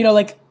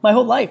 Like my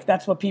whole life,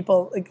 that's what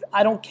people, like,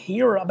 I don't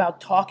care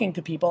about talking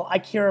to people. I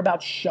care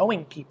about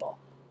showing people.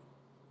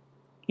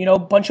 A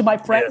bunch of my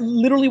friends,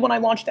 literally when I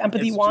launched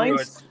Empathy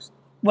Wines,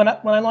 when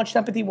I launched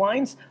Empathy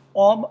Wines, a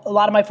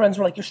lot of my friends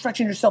were like, you're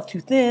stretching yourself too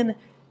thin.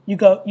 You've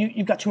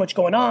got too much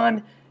going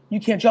on. You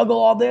can't juggle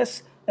all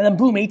this. And then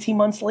boom, 18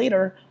 months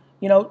later,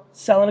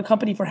 selling a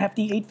company for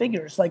hefty 8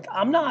 figures. Like,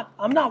 I'm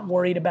not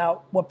worried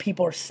about what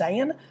people are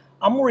saying.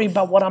 I'm worried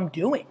about what I'm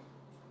doing.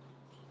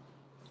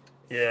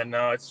 Yeah,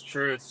 no, it's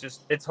true.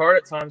 It's hard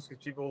at times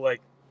because people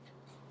like,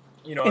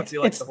 I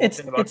feel like the whole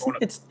thing about going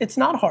up. It's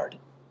not hard.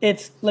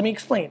 Let me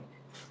explain.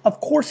 Of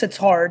course it's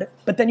hard,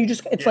 but then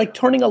it's like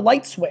turning a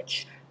light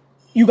switch.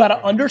 You got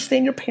to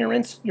understand your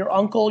parents, your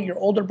uncle, your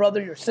older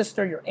brother, your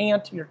sister, your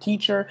aunt, your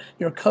teacher,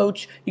 your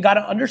coach. You got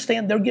to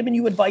understand they're giving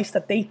you advice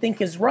that they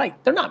think is right.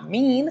 They're not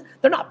mean.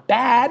 They're not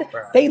bad.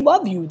 Right. They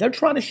love you. They're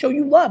trying to show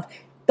you love.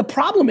 The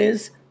problem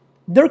is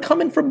they're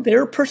coming from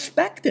their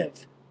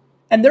perspective.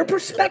 And their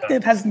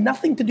perspective has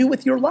nothing to do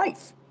with your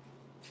life.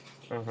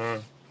 Mm-hmm.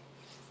 And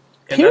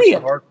Period.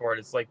 That's the hard part.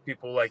 It's like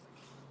people like,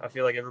 I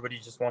feel like everybody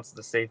just wants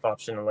the safe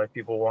option. And like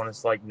people want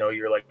to like know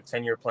your like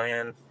 10-year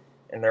plan.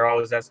 And they're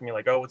always asking me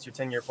like, oh, what's your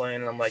 10-year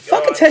plan? And I'm like,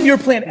 fuck a 10-year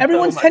plan.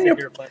 Everyone's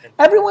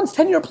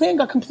 10-year plan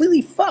got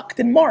completely fucked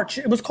in March.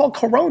 It was called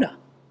Corona.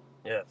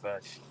 Yeah,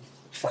 facts.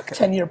 Fuck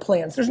 10-year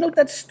plans.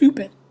 That's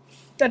stupid.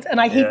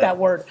 And I hate that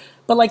word.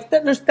 But like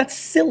that's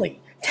silly.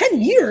 10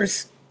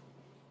 years?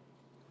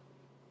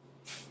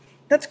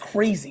 That's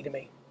crazy to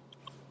me.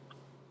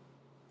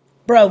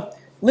 Bro,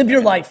 live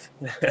your life.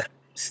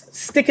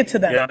 Stick it to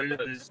them. Yeah, it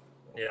is.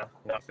 Yeah,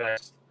 not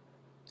fast.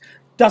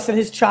 Dustin,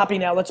 his choppy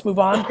now. Let's move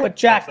on. But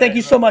Jack, thank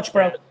you so much,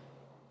 bro.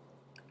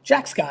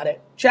 Jack's got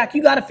it. Jack,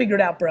 you got to figure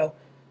it out, bro.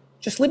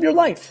 Just live your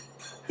life.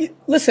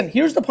 Listen,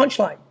 here's the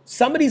punchline.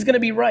 Somebody's going to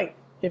be right.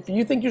 If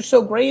you think you're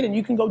so great and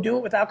you can go do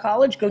it without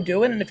college, go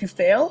do it. And if you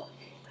fail,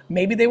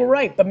 maybe they were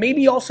right. But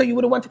maybe also you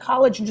would have went to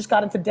college and just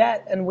got into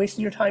debt and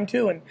wasted your time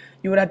too. And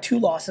you would have had 2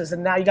 losses.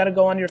 And now you got to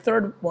go on your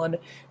third one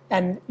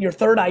and your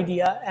third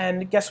idea.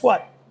 And guess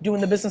what? Doing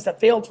the business that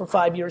failed for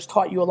 5 years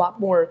taught you a lot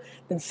more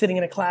than sitting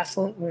in a class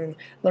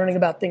learning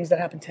about things that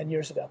happened 10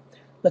 years ago.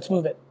 Let's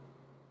move it.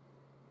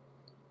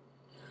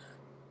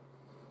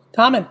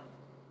 Tommen,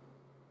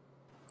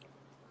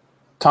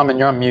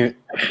 you're on mute.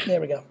 there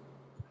we go.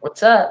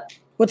 What's up?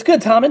 What's good,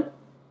 Tommen?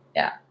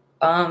 Yeah.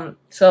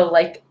 So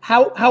like,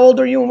 How old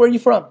are you and where are you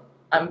from?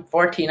 I'm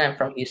 14. I'm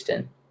from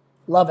Houston.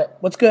 Love it.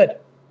 What's good?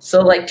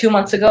 So like 2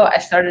 months ago, I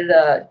started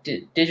a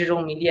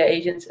digital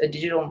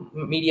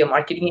media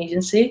marketing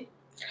agency.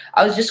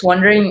 I was just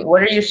wondering,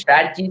 what are your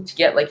strategies to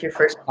get like your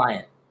first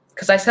client?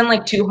 Because I sent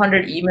like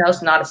 200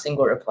 emails, not a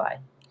single reply.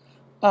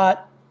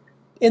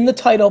 In the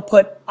title,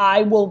 put,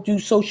 I will do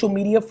social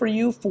media for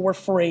you for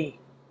free.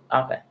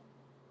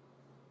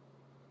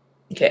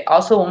 Okay.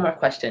 Also, one more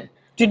question.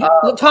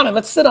 Tommen,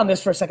 let's sit on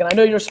this for a second. I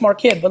know you're a smart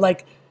kid, but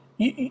like,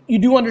 you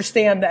do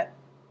understand that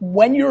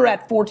when you're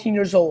at 14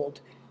 years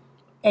old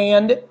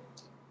and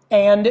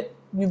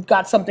you've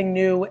got something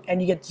new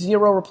and you get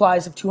 0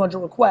 replies of 200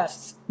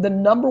 requests, the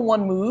number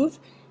one move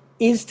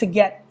is to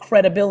get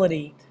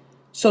credibility.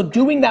 So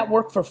doing that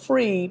work for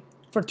free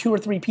for 2 or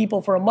 3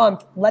 people for a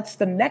month lets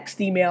the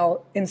next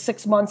email in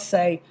 6 months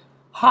say,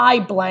 hi,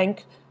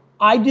 blank,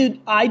 I do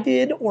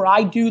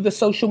the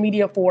social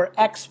media for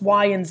X,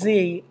 Y, and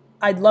Z.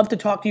 I'd love to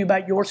talk to you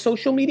about your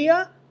social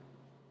media.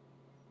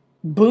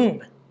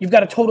 boom, you've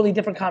got a totally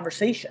different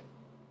conversation.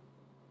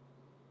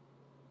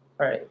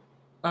 All right.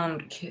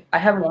 I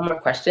have one more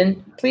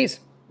question. Please.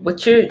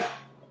 What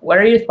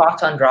are your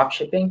thoughts on drop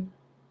shipping?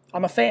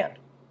 I'm a fan.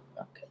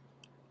 Okay.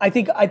 I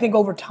think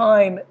over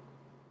time,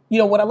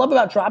 what I love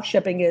about drop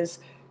shipping is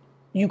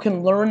you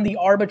can learn the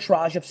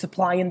arbitrage of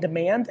supply and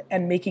demand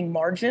and making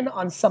margin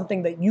on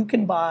something that you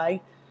can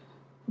buy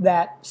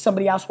that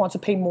somebody else wants to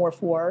pay more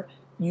for.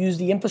 Use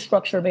the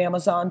infrastructure of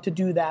Amazon to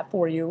do that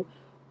for you.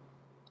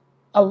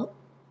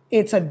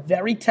 It's a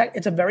very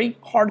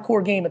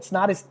hardcore game. It's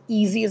not as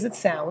easy as it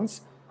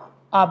sounds,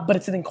 but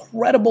it's an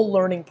incredible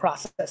learning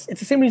process. It's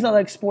the same reason I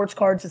like sports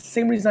cards. It's the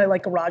same reason I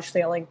like garage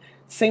sailing.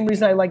 Same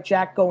reason I like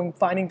Jack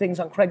finding things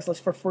on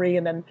Craigslist for free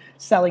and then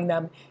selling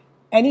them.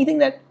 Anything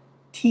that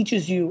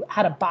teaches you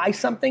how to buy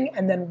something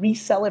and then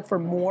resell it for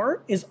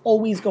more is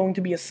always going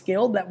to be a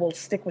skill that will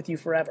stick with you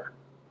forever.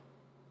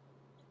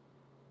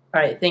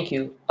 All right, thank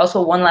you.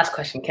 Also, one last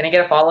question. Can I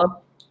get a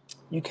follow-up?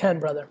 You can,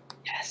 brother.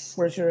 Yes.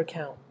 Where's your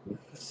account?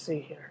 Let's see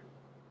here.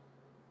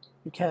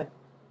 You can.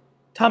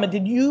 Tommy,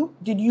 did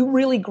you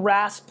really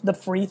grasp the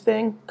free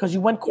thing? Because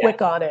you went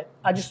quick on it.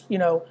 I just,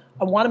 I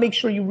want to make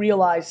sure you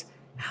realize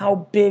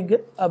how big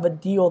of a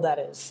deal that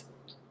is.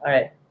 All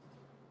right.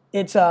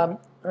 It's, all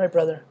right,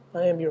 brother.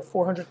 I am your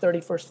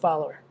 431st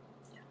follower.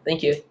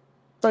 Thank you.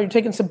 Bro, you're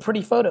taking some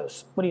pretty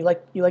photos. What do you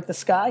like? You like the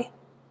sky?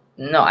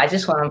 No, I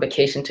just went on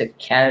vacation to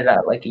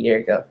Canada like a year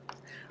ago.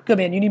 Good,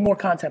 man. You need more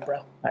content,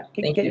 bro. Right,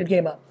 get your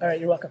game up. All right,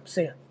 you're welcome.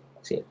 See ya.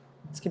 See you.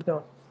 Let's keep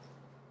going.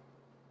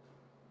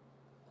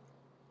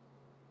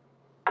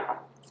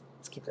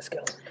 Let's keep this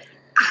going.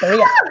 There we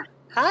go.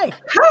 Hi.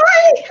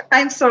 Hi.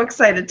 I'm so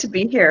excited to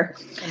be here.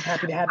 I'm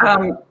happy to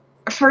have you.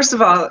 First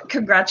of all,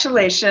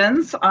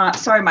 congratulations.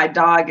 Sorry, my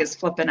dog is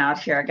flipping out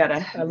here.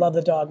 I love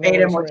the dog.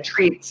 Feed him with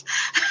treats.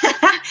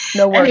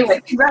 No worries.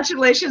 Anyway,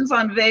 congratulations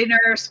on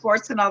Vayner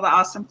Sports and all the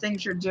awesome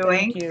things you're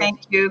doing.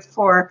 Thank you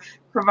for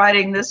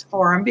providing this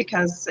forum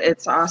because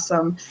it's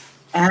awesome.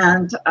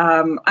 And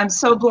I'm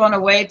so blown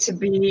away to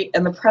be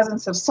in the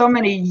presence of so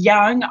many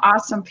young,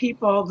 awesome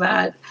people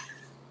that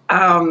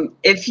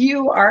if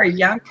you are a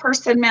young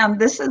person, man,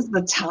 this is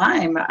the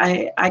time.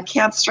 I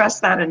can't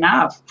stress that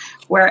enough,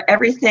 where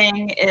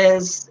everything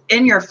is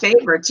in your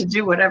favor to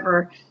do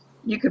whatever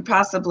you could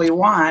possibly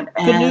want.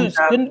 Good news.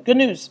 Good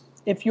news.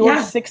 If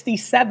you're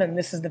 67,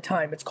 this is the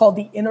time. It's called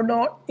the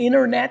internet.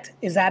 Internet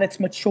is at its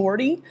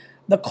maturity.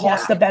 The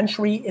cost of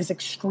entry is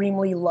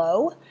extremely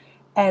low.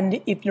 And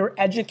if you're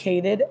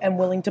educated and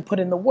willing to put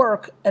in the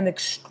work, an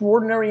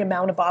extraordinary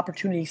amount of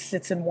opportunity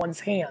sits in one's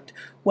hand,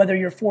 whether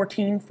you're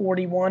 14,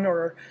 41,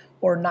 or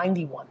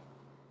 91.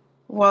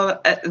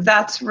 Well,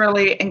 that's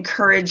really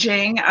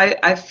encouraging.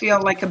 I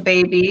feel like a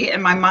baby.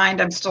 In my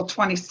mind, I'm still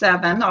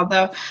 27,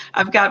 although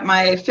I've got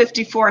my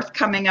 54th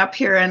coming up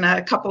here in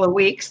a couple of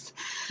weeks.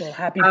 Well,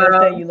 happy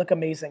birthday. You look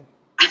amazing.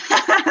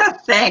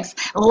 Thanks.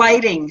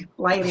 Lighting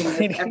is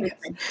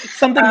everything.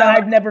 Something that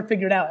I've never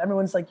figured out.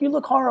 Everyone's like, you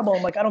look horrible.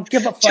 I'm like, I don't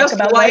give a fuck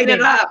about lighting.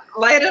 Just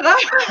light it up.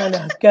 I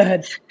know. Go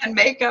ahead. And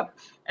makeup.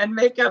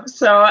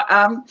 So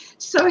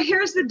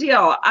here's the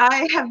deal.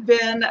 I have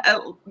been,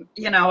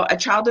 a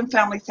child and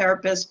family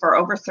therapist for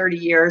over 30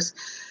 years,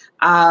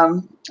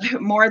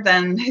 more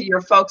than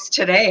your folks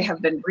today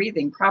have been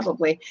breathing,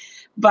 probably.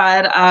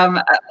 But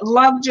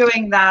love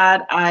doing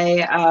that.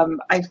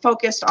 I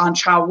focused on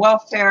child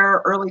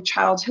welfare, early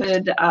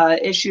childhood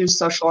issues,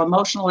 social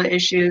emotional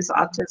issues,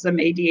 autism,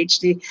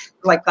 ADHD,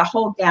 like the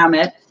whole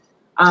gamut.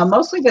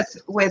 Mostly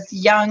with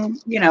young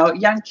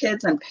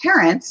kids and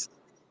parents.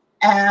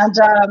 And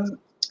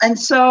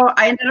so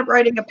I ended up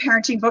writing a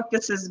parenting book.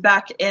 This is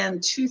back in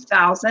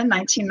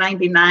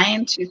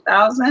 1999,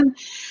 2000.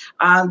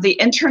 The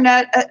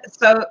internet.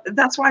 So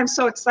that's why I'm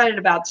so excited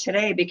about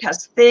today,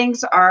 because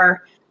things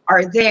are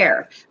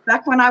there.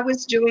 Back when I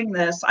was doing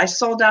this, I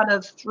sold out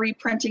of 3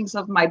 printings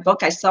of my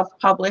book. I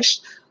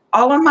self-published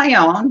all on my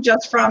own,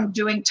 just from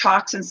doing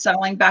talks and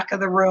selling back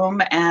of the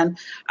room. And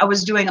I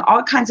was doing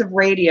all kinds of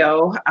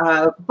radio,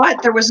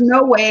 but there was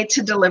no way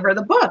to deliver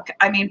the book.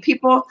 I mean,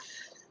 people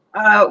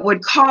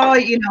would call,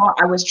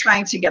 I was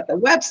trying to get the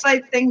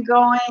website thing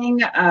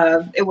going.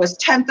 It was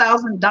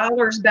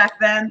 $10,000 back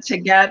then to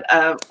get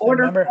an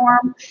order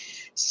form.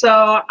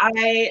 So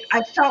I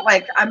felt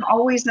like I'm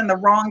always in the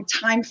wrong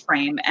time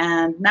frame,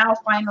 and now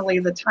finally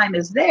the time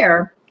is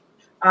there.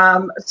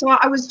 So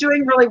I was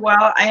doing really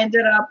well. I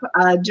ended up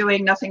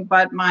doing nothing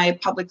but my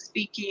public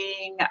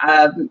speaking,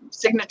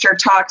 signature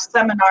talks,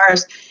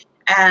 seminars,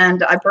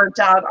 and I burnt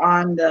out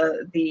on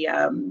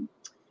the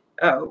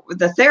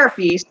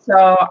therapy.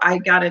 So I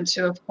got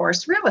into, of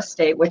course, real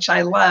estate, which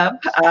I love,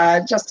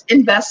 just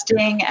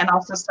investing and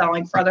also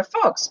selling for other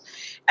folks.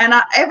 And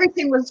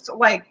everything was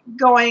like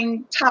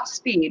going top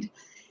speed.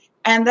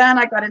 And then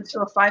I got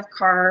into a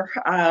 5-car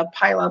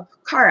pileup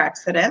car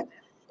accident,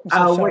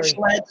 which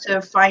led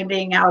to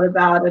finding out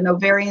about an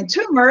ovarian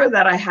tumor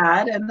that I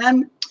had. And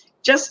then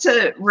just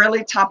to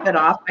really top it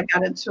off, I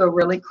got into a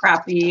really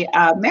crappy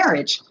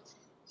marriage.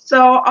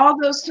 So all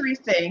those 3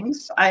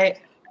 things,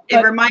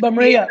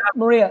 Maria,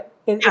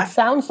 it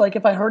sounds like,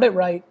 if I heard it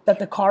right, that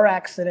the car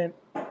accident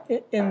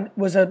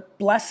was a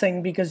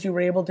blessing because you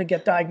were able to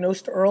get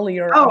diagnosed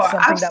earlier on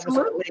something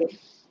absolutely. that was.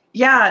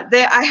 Yeah,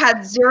 I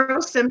had 0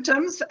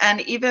 symptoms,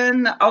 and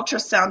even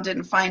ultrasound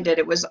didn't find it.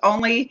 It was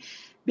only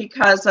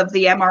because of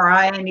the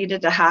MRI I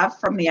needed to have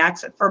from the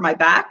accident for my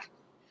back.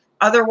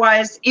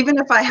 Otherwise, even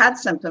if I had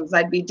symptoms,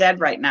 I'd be dead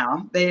right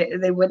now.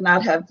 They would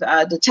not have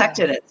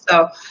detected it.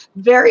 So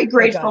very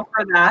grateful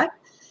for that.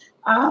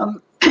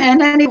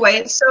 And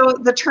anyway, so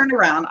the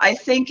turnaround, I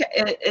think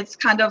it's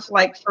kind of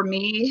like, for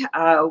me,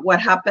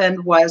 what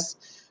happened was,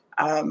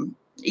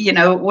 you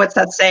know, what's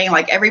that saying?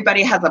 Like,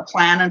 everybody has a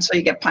plan until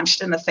you get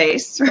punched in the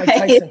face, right?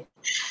 Like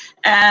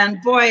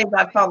And boy,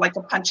 that felt like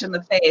a punch in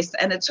the face.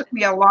 And it took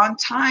me a long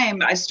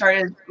time. I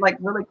started like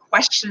really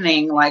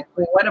questioning, like,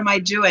 well, what am I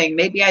doing?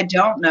 Maybe I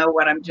don't know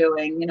what I'm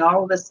doing, you know,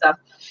 all this stuff.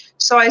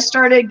 So I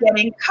started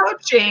getting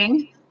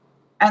coaching,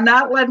 and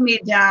that led me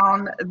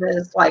down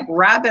this like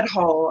rabbit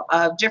hole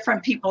of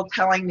different people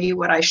telling me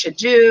what I should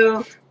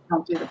do.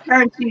 Don't do the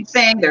parenting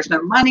thing. There's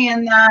no money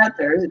in that.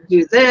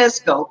 Do this,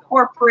 go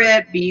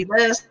corporate, be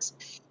this.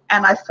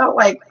 And I felt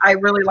like I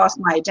really lost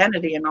my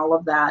identity in all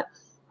of that.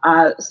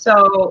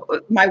 So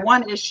my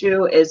one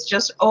issue is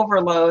just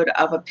overload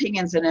of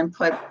opinions and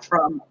input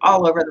from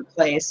all over the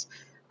place.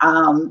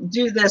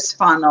 Do this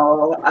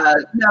funnel.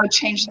 No,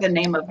 change the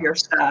name of your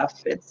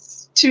stuff.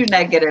 It's too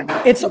negative.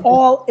 It's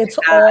all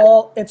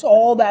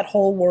that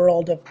whole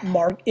world of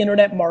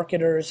internet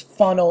marketers,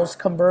 funnels,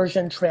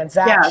 conversion,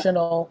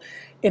 transactional. Yeah.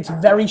 It's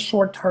very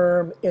short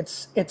term.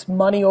 It's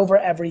money over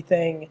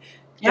everything.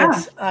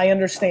 Yeah. I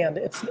understand.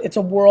 It's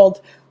a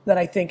world that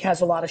I think has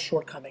a lot of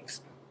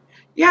shortcomings.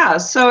 Yeah,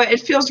 so it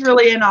feels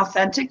really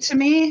inauthentic to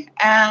me.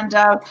 And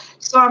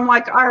so I'm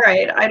like, all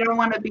right, I don't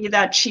want to be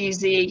that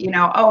cheesy, you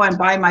know, oh, and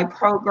buy my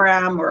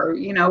program or,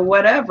 you know,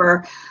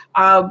 whatever.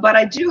 But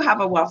I do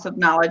have a wealth of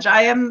knowledge.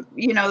 I am,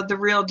 you know, the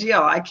real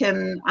deal. I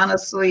can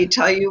honestly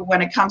tell you,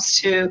 when it comes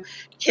to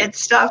kid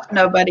stuff,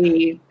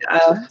 nobody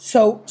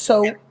So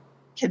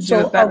can do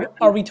it better.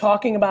 Are we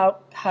talking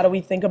about how do we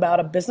think about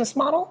a business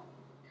model?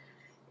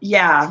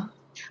 Yeah.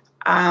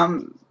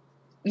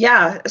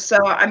 Yeah,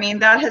 so I mean,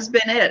 that has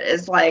been it,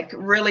 is like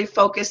really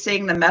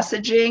focusing the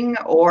messaging,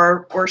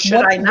 or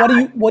should I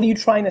not? What are you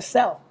trying to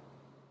sell?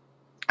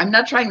 I'm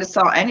not trying to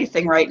sell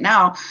anything right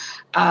now.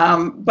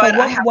 But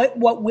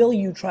what will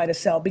you try to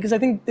sell? Because I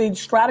think the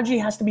strategy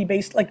has to be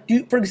based, like,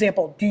 for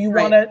example, do you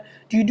want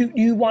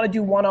to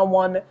do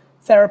one-on-one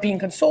therapy and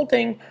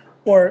consulting,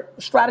 or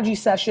strategy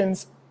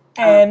sessions?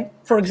 And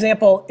for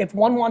example, if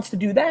one wants to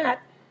do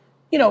that,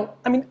 you know,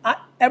 I mean,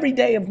 every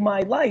day of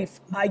my life,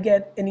 I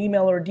get an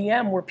email or a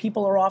DM where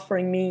people are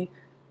offering me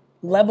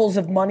levels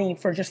of money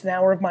for just an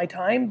hour of my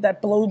time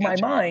that blow my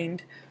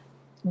mind.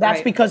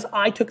 That's because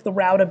I took the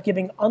route of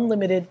giving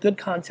unlimited good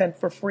content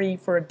for free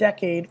for a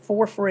decade,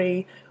 for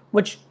free,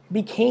 which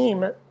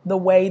became the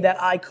way that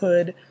I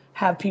could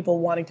have people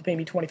wanting to pay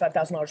me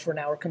 $25,000 for an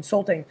hour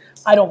consulting.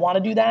 I don't want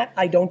to do that.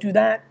 I don't do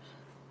that.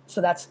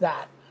 So that's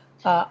that.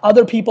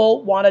 Other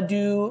people want to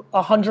do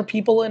 100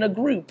 people in a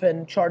group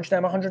and charge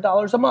them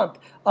 $100 a month.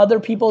 Other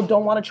people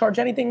don't want to charge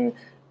anything.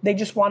 They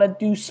just want to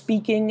do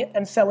speaking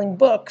and selling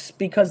books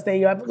because they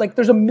have, like,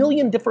 there's a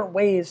million different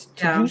ways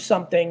to do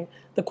something.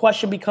 The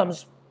question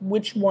becomes,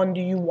 which one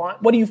do you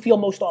want? What do you feel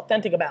most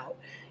authentic about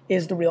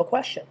is the real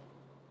question.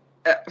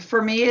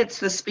 For me, it's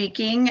the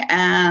speaking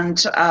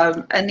and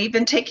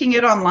even taking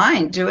it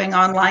online, doing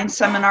online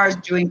seminars,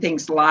 doing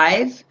things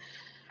live.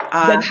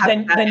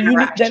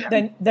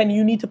 Then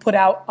you need to put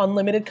out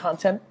unlimited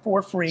content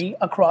for free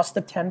across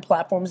the 10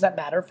 platforms that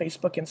matter: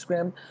 Facebook,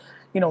 Instagram,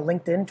 you know,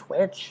 LinkedIn,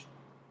 Twitch,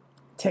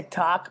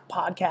 TikTok,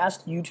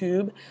 podcast,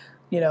 YouTube,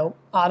 you know,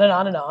 on and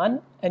on and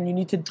on. And you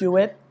need to do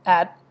it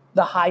at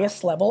the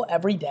highest level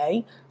every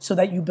day so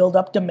that you build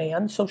up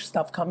demand so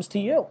stuff comes to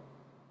you.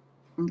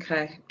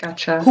 Okay,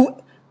 gotcha.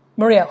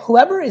 Maria,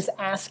 whoever is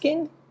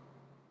asking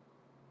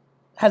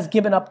has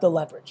given up the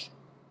leverage.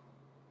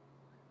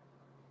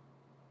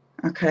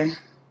 Okay.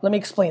 Let me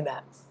explain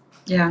that.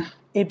 Yeah.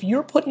 If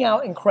you're putting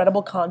out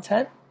incredible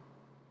content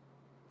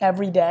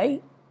every day,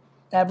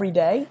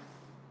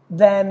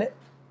 then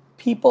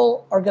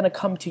people are going to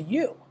come to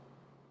you.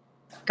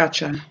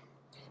 Gotcha.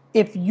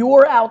 If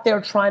you're out there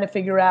trying to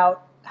figure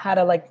out how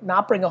to, like,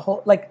 not bring a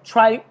whole, like,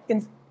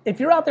 if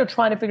you're out there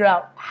trying to figure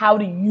out how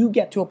do you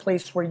get to a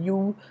place where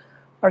you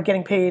are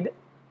getting paid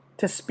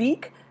to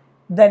speak,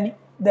 then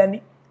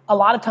a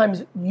lot of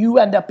times you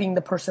end up being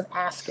the person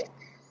asking.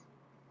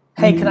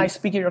 Hey, can I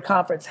speak at your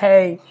conference?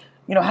 Hey,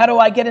 you know, how do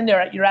I get in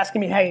there? You're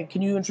asking me, hey,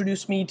 can you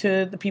introduce me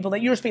to the people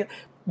that you're speaking?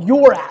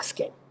 You're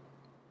asking.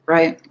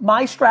 Right.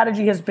 My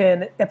strategy has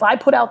been, if I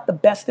put out the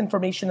best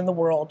information in the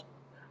world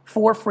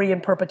for free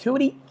in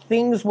perpetuity,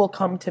 things will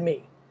come to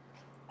me.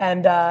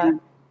 And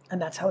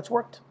that's how it's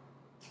worked.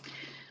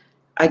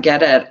 I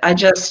get it. I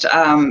just,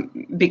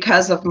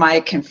 because of my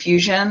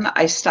confusion,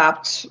 I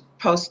stopped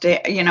posting.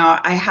 You know,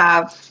 I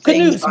have Good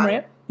news,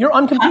 Maria. You're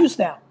unconfused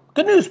now.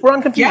 Good news. We're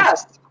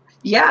unconfused.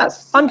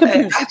 Yes.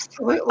 Unconfused.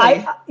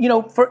 Absolutely. You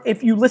know,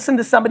 if you listen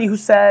to somebody who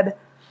said,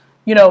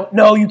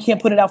 no, you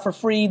can't put it out for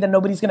free, then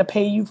nobody's going to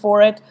pay you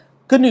for it.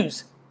 Good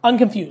news.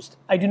 Unconfused.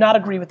 I do not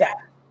agree with that.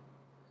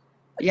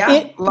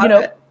 Yeah, love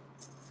it.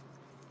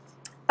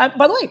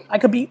 By the way,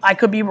 I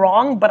could be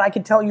wrong, but I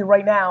can tell you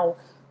right now,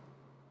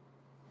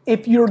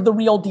 if you're the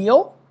real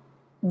deal,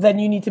 then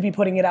you need to be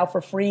putting it out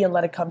for free and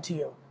let it come to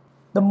you.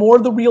 The more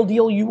the real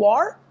deal you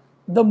are,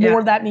 the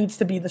more that needs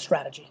to be the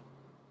strategy.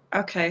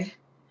 Okay.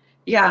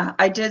 Yeah,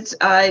 I did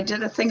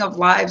a thing of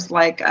lives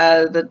like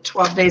the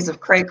 12 days of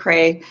cray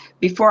cray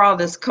before all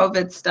this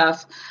COVID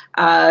stuff,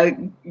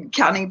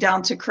 counting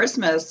down to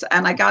Christmas,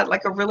 and I got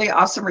like a really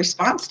awesome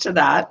response to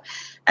that.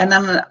 And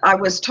then I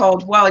was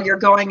told, well, you're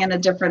going in a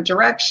different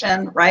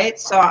direction, right?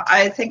 So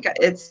I think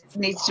it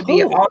needs to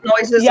be all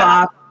noises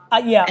off.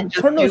 And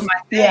just turn those. do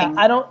my thing.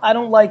 I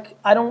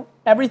don't.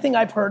 Everything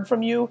I've heard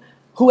from you,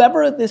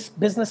 whoever this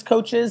business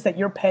coach is that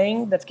you're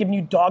paying, that's giving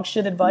you dog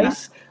shit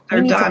advice,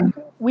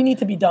 we need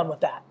to be done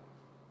with that.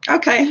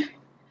 Okay,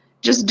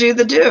 just do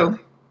the do.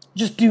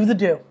 Just do the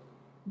do.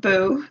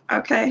 Boo.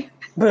 Okay.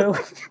 Boo.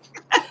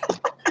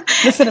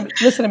 Listen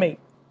to me.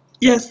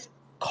 Yes.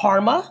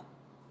 Karma.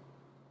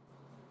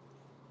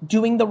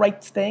 Doing the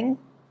right thing,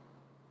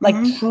 like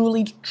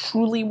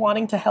truly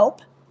wanting to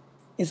help,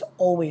 is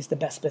always the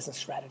best business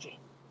strategy.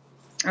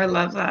 I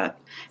love that.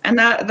 And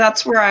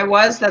that's where I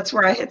was. That's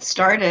where I had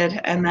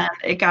started. And then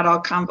it got all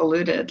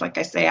convoluted, like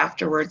I say,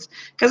 afterwards.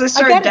 Because I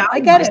started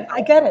doubting myself. I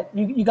get it.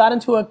 You got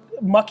into a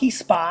mucky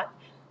spot.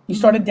 You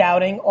started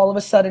doubting. All of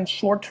a sudden,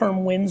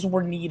 short-term wins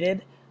were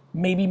needed.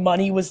 Maybe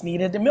money was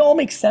needed. It all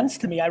makes sense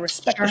to me. I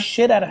respect the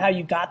shit out of how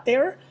you got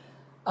there.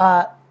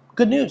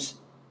 Good news.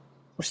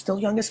 We're still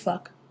young as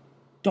fuck.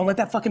 Don't let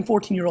that fucking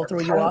 14-year-old throw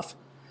you off.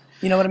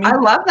 You know what I mean? I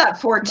love that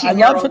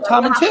 14-year-old. I love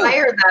Tom and two.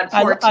 I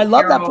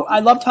love that. I I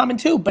love Tom and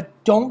two. But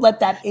don't let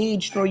that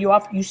age throw you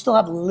off. You still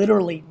have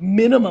literally,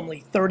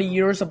 minimally 30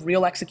 years of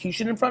real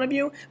execution in front of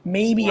you.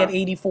 Maybe at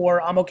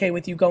 84, I'm okay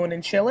with you going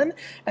and chilling.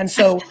 And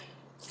so,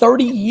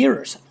 30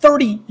 years.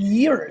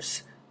 You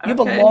have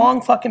a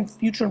long fucking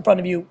future in front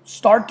of you.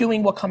 Start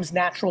doing what comes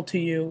natural to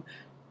you.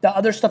 The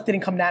other stuff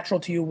didn't come natural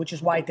to you, which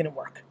is why it didn't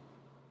work.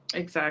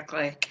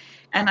 Exactly.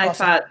 And I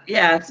thought,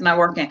 it's not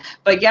working.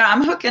 But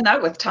I'm hooking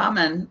up with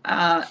Tommen,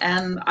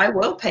 and I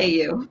will pay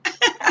you.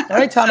 All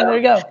right, Tommen, there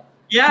you go.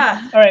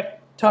 Yeah. All right.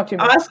 Talk to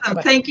you. Awesome.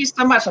 Bye-bye. Thank you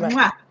so much.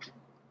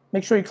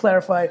 Make sure you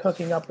clarify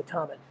hooking up with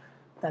Tommen.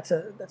 That's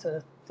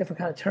a different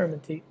kind of term in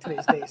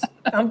today's days.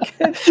 I'm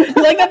kidding.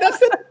 You like that,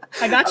 Dustin?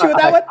 I got you with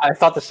that one? I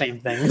thought the same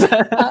thing.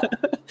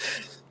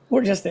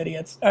 We're just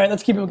idiots. All right,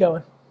 let's keep it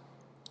going.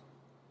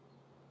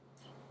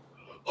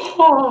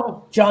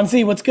 John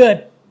Z, what's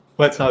good?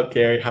 What's up,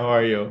 Gary? How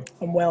are you?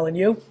 I'm well, and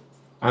you?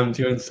 I'm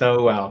doing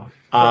so well.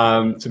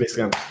 So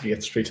basically, I'm going to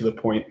get straight to the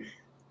point.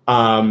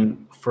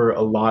 For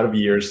a lot of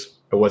years,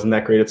 I wasn't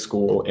that great at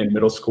school. In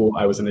middle school,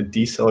 I was in a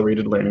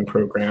decelerated learning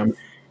program.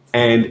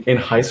 And in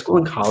high school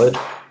and college,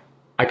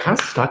 I kind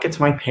of stuck it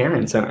to my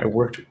parents, and I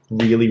worked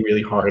really,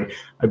 really hard.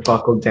 I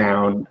buckled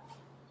down.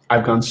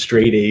 I've gone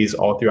straight A's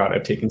all throughout.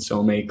 I've taken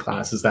so many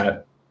classes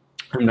that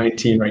I'm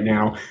 19 right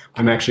now.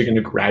 I'm actually going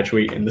to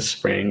graduate in the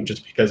spring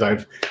just because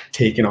I've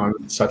taken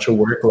on such a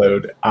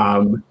workload.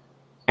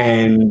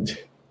 And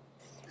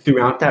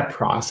throughout that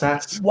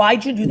process...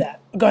 Why'd you do that?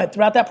 Go ahead.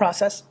 Throughout that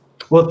process?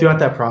 Well, throughout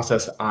that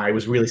process, I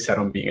was really set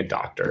on being a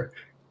doctor.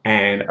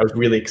 And I was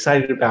really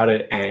excited about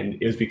it. And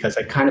it was because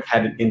I kind of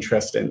had an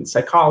interest in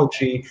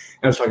psychology. And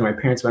I was talking to my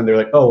parents about it. They're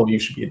like, oh, well, you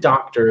should be a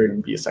doctor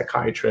and be a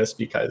psychiatrist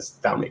because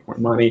that'll make more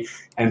money.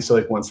 And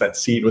so once that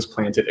seed was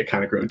planted, it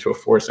kind of grew into a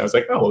force. And I was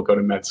like, oh, we'll go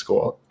to med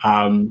school.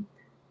 And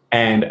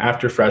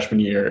after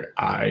freshman year,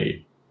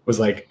 I was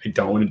like, I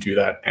don't want to do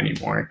that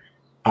anymore.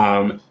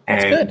 That's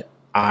good.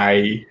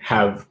 I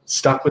have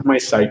stuck with my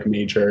psych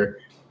major,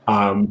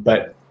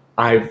 but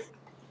I've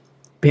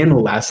been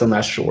less and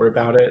less sure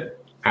about it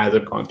as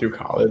I've gone through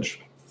college.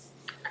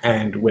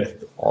 And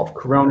with all of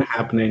Corona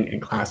happening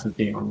and classes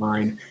being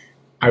online,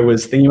 I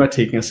was thinking about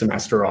taking a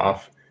semester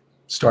off,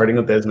 starting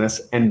a business,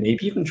 and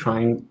maybe even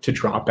trying to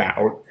drop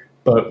out.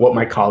 But what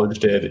my college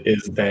did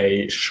is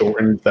they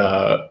shortened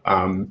the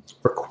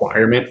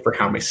requirement for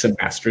how many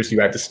semesters you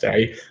had to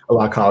stay. A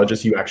lot of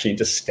colleges, you actually need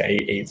to stay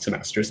 8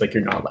 semesters, like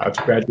you're not allowed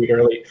to graduate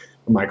early.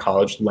 But my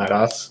college let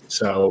us.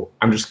 So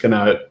I'm just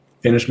gonna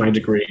finish my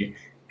degree.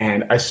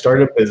 And I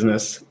started a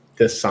business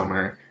this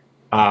summer.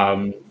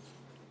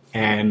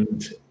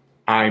 And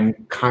I'm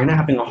kind of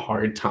having a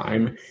hard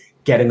time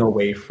getting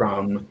away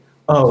from,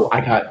 oh, I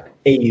got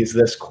A's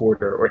this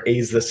quarter or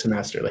A's this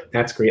semester. Like,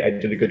 that's great. I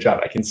did a good job.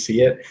 I can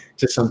see it,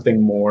 to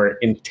something more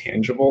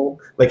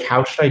intangible. Like,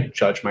 how should I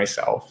judge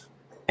myself?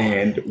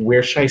 And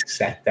where should I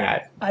set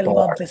that bar? I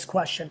love this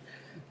question.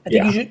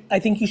 I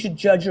think you should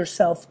judge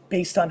yourself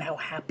based on how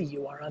happy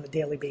you are on a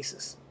daily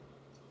basis.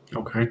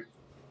 Okay.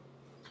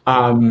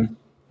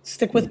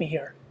 Stick with me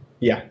here.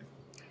 Yeah.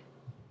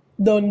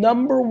 The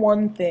number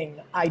one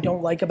thing I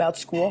don't like about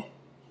school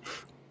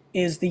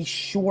is the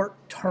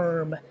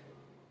short-term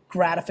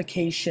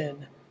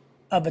gratification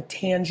of a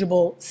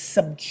tangible,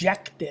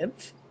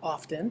 subjective,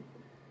 often,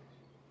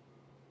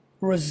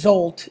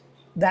 result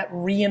that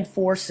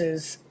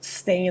reinforces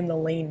stay in the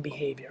lane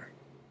behavior.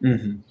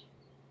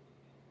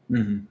 Mm-hmm.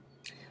 Mm-hmm.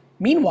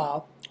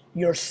 Meanwhile,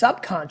 your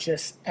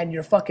subconscious and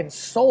your fucking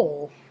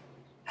soul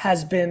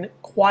has been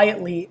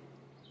quietly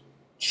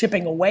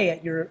chipping away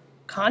at your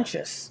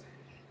conscious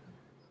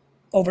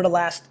over the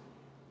last,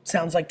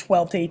 sounds like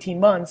 12 to 18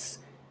 months,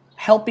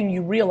 helping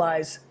you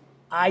realize,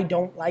 I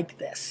don't like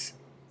this.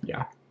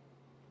 Yeah.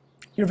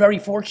 You're very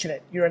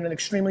fortunate. You're at an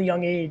extremely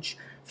young age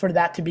for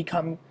that to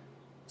become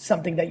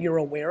something that you're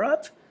aware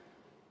of.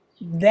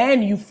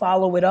 Then you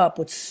follow it up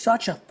with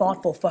such a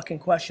thoughtful fucking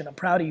question. I'm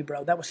proud of you,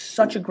 bro. That was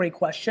such a great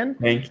question.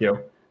 Thank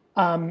you.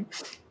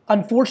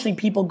 Unfortunately,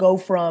 people go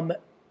from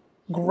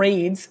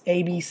grades,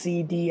 A, B,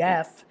 C, D,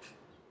 F,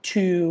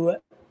 to,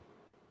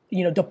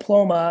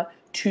 diploma,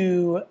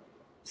 to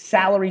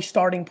salary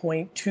starting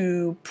point,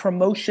 to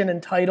promotion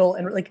and title.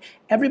 And like,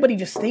 everybody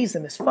just stays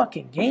in this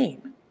fucking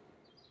game.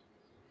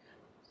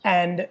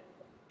 And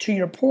to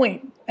your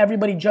point,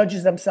 everybody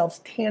judges themselves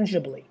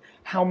tangibly.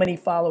 How many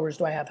followers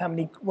do I have?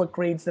 What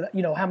grades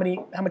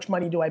how much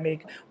money do I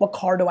make? What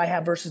car do I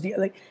have versus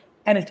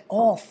and it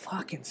all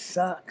fucking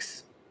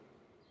sucks.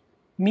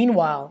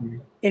 Meanwhile,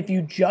 if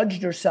you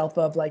judged yourself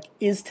of like,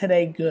 is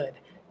today good?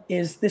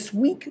 Is this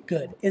week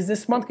good? Is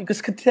this month good?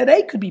 Because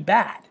today could be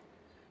bad.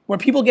 Where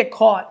people get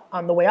caught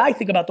on the way I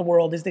think about the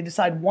world is they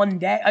decide one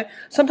day.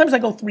 Sometimes I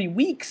go 3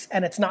 weeks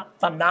and it's not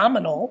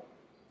phenomenal,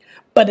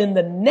 but in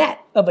the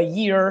net of a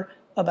year,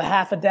 of a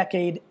half a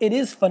decade, it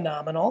is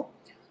phenomenal.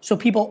 So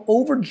people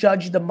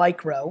overjudge the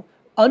micro,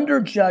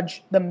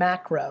 underjudge the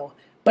macro,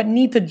 but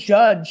need to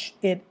judge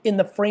it in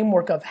the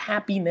framework of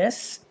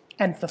happiness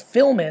and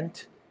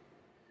fulfillment,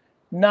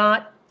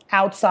 not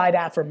outside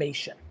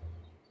affirmation.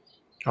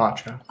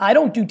 Gotcha. I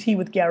don't do tea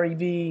with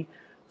GaryVee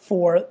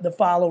for the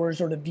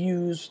followers or the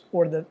views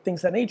or the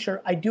things of that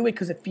nature. I do it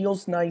because it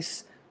feels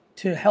nice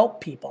to help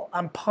people.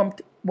 I'm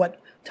pumped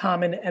what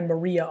Tom and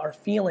Maria are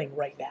feeling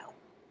right now.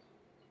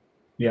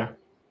 Yeah.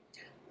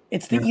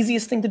 It's the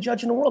easiest thing to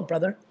judge in the world,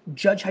 brother.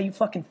 Judge how you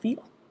fucking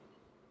feel.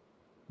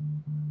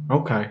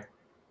 Okay.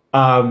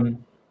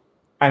 And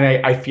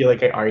I feel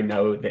like I already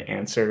know the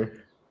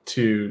answer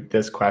to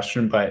this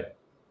question, but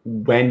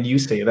when you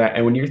say that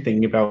and when you're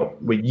thinking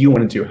about what you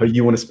want to do, how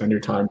you want to spend your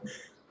time,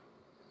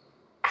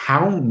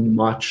 how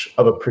much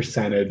of a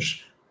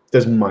percentage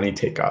does money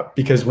take up?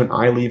 Because when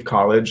I leave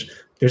college,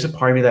 there's a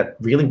part of me that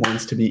really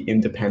wants to be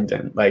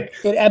independent. Like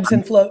it ebbs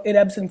and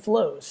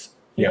flows.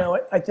 You know,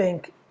 I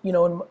think,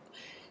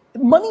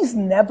 money's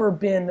never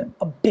been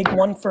a big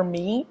one for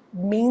me,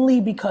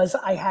 mainly because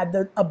I had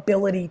the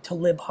ability to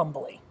live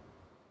humbly.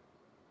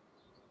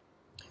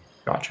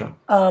 Gotcha.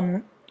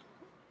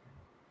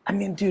 I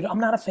mean, dude, I'm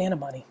not a fan of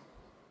money.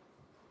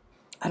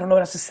 I don't know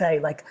what else to say.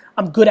 Like,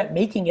 I'm good at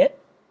making it,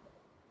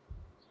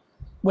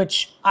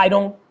 which I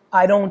don't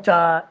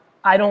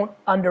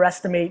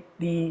underestimate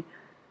the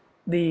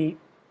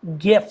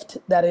gift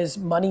that is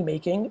money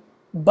making,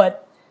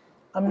 but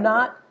I'm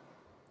not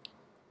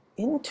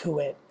into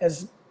it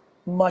as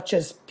much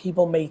as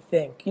people may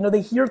think.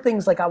 They hear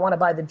things like I want to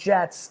buy the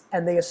Jets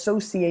and they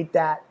associate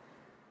that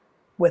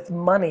with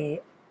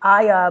money.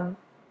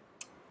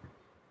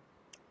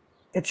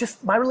 It's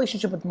just, my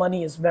relationship with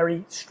money is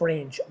very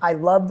strange. I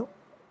love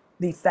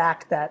the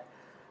fact that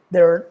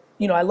I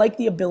like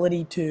the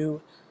ability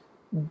to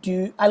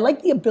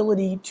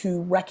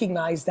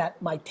recognize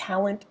that my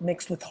talent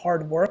mixed with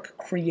hard work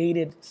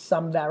created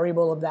some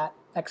variable of that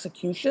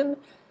execution.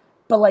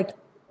 But like,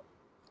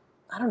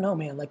 I don't know,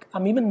 man. Like,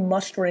 I'm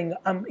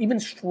even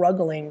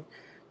struggling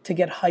to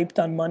get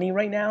hyped on money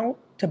right now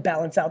to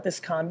balance out this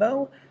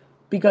convo,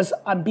 because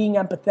I'm being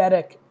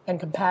empathetic and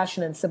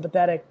compassionate and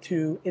sympathetic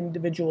to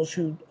individuals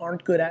who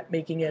aren't good at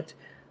making it,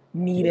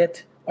 need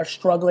it, are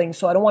struggling.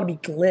 So I don't want to be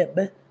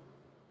glib,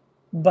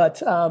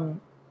 but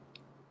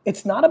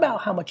it's not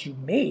about how much you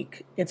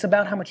make. It's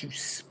about how much you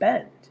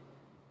spend.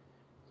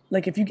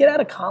 Like, if you get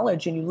out of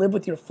college and you live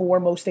with your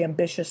 4 most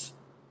ambitious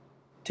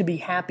to be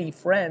happy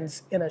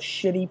friends in a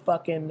shitty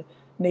fucking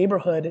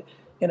neighborhood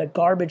in a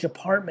garbage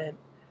apartment,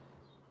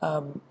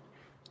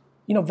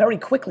 very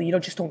quickly, you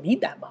just don't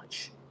need that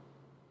much.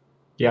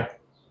 Yeah.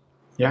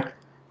 Yeah.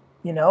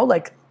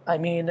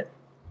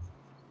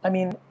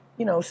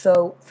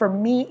 So for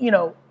me,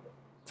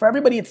 for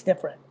everybody it's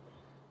different.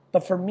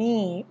 But for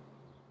me,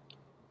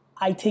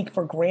 I take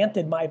for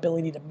granted my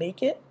ability to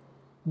make it.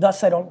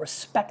 Thus, I don't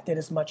respect it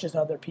as much as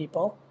other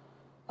people.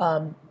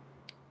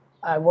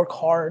 I work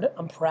hard.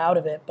 I'm proud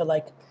of it. But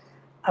like,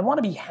 I want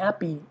to be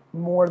happy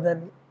more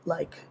than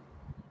like,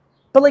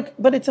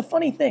 but it's a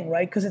funny thing,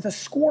 right? Because it's a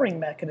scoring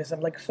mechanism.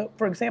 Like, so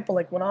for example,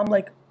 like when I'm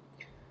like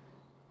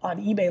on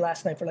eBay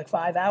last night for like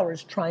 5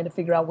 hours trying to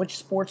figure out which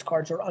sports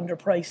cards are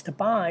underpriced to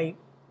buy,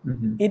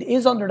 it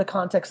is under the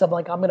context of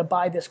like, I'm going to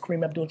buy this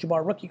Kareem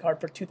Abdul-Jabbar rookie card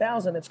for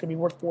 $2,000. It's going to be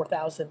worth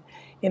 $4,000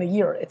 in a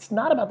year. It's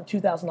not about the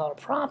 $2,000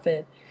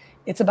 profit.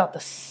 It's about the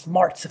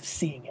smarts of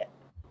seeing it.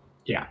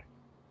 Yeah.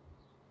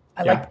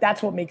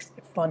 That's what makes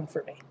it fun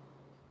for me.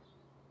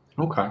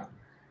 Okay.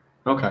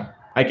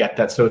 I get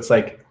that. So it's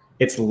like,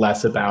 it's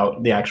less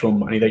about the actual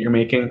money that you're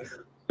making,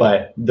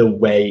 but the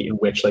way in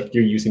which like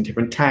you're using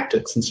different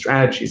tactics and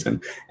strategies,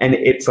 and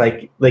it's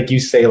like you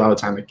say a lot of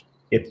the time, like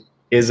it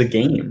is a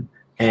game,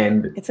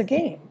 and it's a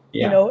game.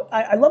 Yeah. You know,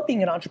 I love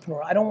being an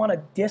entrepreneur. I don't want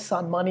to diss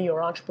on money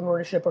or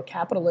entrepreneurship or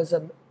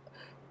capitalism.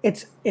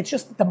 It's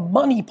just the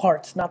money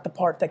part's not the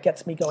part that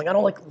gets me going. I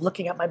don't like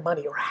looking at my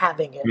money or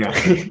having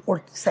it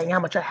or saying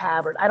how much I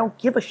have, or I don't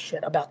give a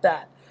shit about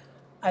that.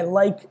 I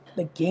like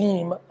the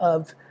game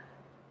of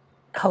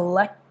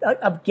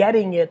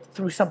getting it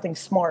through something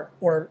smart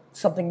or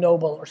something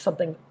noble or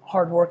something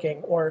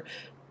hardworking or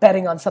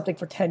betting on something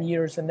for 10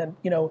 years and then,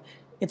 you know,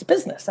 it's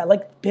business. I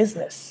like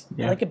business.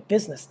 Yeah. I like a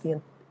business.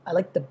 I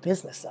like the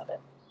business of it.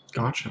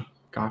 Gotcha.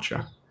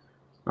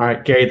 All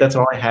right, Gary, that's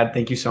all I had.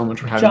 Thank you so much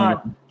for having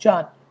me.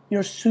 John,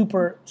 you're a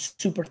super,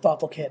 super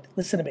thoughtful kid.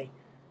 Listen to me.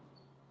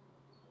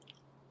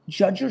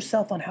 Judge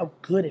yourself on how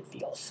good it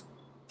feels.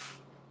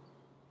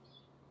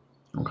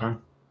 Okay.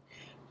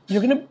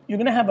 You're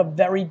gonna have a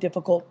very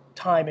difficult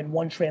time in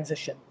one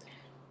transition.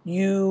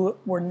 You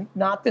were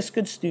not this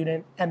good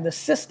student, and the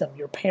system,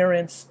 your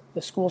parents,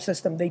 the school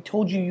system, they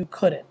told you you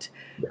couldn't.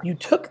 Yeah. You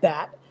took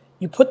that,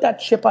 you put that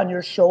chip on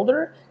your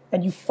shoulder,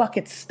 and you stuck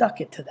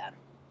it to them.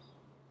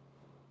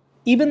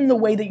 Even the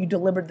way that you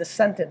delivered the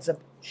sentence of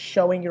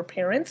showing your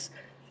parents,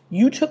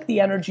 you took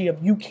the energy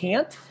of you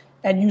can't,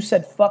 and you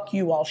said, fuck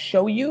you, I'll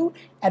show you,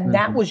 and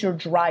that was your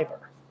driver.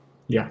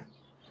 Yeah.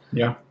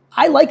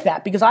 I like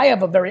that because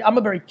I'm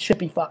a very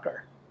chippy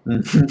fucker.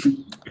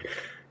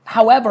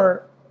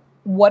 However,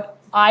 what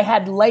I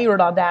had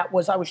layered on that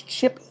was I was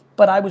chippy,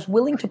 but I was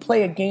willing to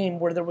play a game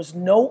where there was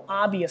no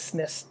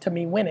obviousness to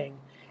me winning,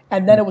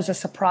 and then it was a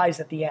surprise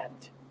at the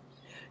end.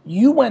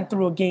 You went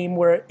through a game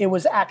where it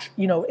was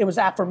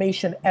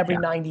affirmation every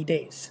 90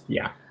 days.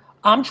 Yeah.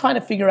 I'm trying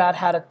to figure out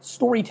how to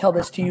storytell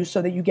this to you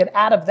so that you get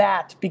out of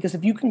that, because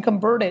if you can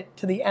convert it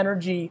to the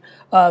energy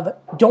of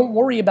don't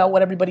worry about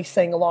what everybody's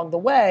saying along the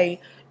way,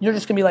 you're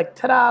just gonna be like,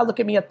 ta-da, look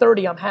at me at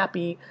 30, I'm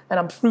happy and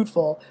I'm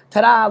fruitful.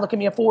 Ta-da, look at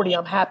me at 40,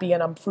 I'm happy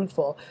and I'm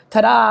fruitful.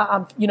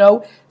 Ta-da,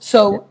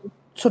 so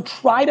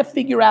try to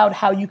figure out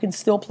how you can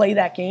still play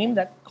that game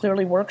that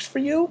clearly works for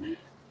you,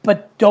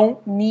 but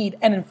don't need,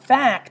 and in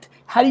fact,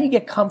 how do you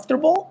get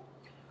comfortable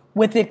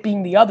with it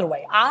being the other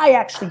way? I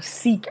actually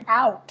seek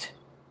out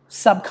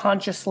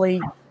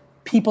subconsciously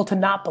people to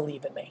not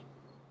believe in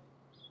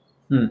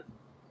me.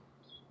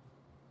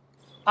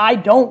 I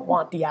don't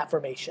want the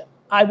affirmation.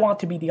 I want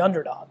to be the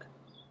underdog.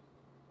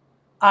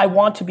 I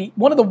want to be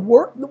one of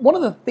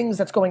the things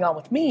that's going on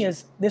with me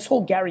is this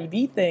whole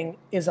GaryVee thing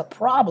is a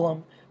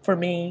problem for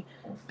me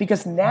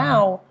because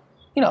now,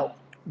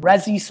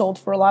 Resi sold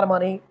for a lot of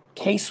money,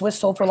 K-Swiss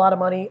sold for a lot of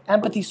money,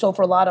 Empathy sold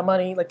for a lot of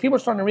money. Like people are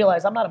starting to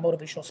realize I'm not a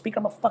motivational speaker.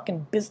 I'm a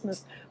fucking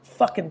business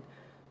fucking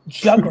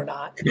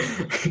juggernaut.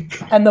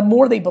 And the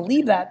more they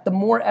believe that, the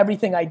more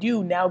everything I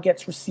do now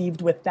gets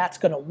received with that's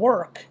going to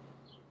work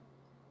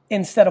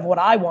instead of what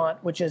I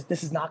want, which is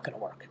this is not going to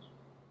work.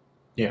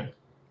 Yeah.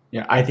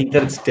 I think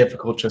that it's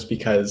difficult just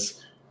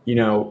because,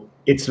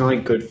 it's not only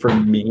good for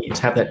me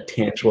to have that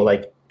tangible,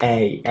 like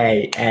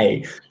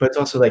A, but it's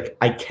also like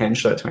I can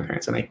show it to my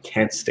parents and I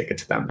can't stick it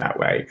to them that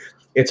way.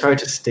 It's hard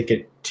to stick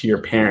it to your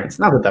parents.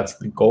 Not that that's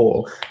the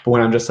goal, but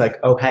when I'm just like,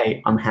 oh,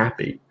 hey, I'm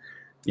happy.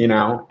 And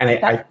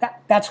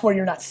that's where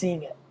you're not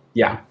seeing it.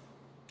 Yeah.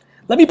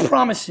 Let me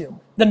promise you,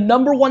 the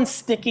number one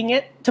sticking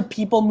it to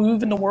people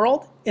move in the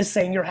world is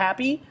saying you're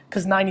happy,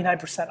 because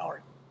 99%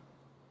 aren't.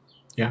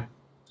 Yeah,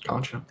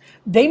 gotcha.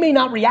 They may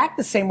not react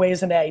the same way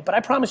as an A, but I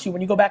promise you,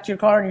 when you go back to your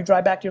car and you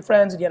drive back to your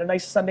friends and you had a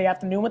nice Sunday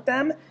afternoon with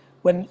them,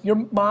 when your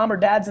mom or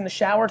dad's in the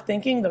shower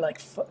thinking, they're like,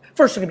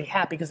 first they're gonna be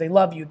happy because they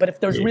love you, but if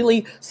there's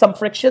really some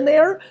friction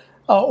there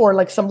or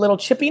like some little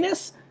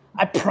chippiness,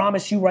 I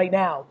promise you right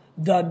now,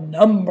 the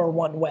number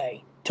one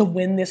way to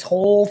win this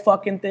whole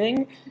fucking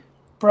thing,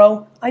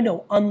 bro, I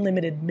know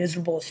unlimited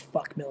miserable as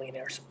fuck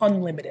millionaires.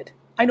 Unlimited.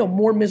 I know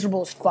more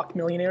miserable as fuck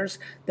millionaires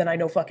than I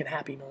know fucking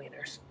happy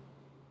millionaires.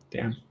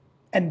 Damn.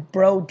 And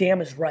bro,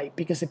 damn is right.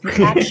 Because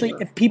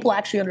if people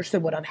actually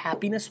understood what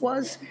unhappiness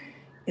was,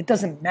 it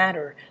doesn't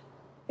matter.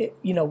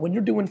 When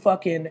you're doing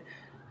fucking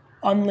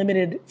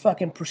unlimited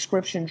fucking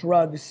prescription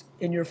drugs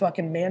in your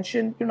fucking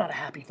mansion, you're not a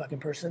happy fucking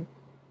person.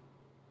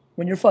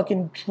 When you're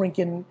fucking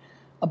drinking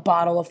a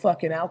bottle of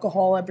fucking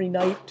alcohol every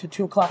night to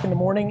 2 o'clock in the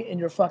morning in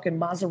your fucking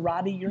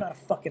Maserati, you're not a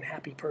fucking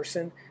happy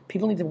person.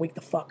 People need to wake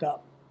the fuck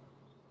up.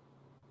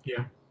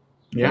 Yeah.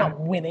 You're not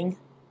winning.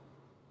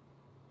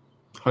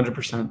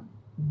 100%.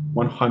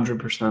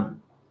 100%.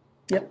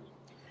 Yep.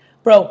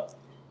 Bro,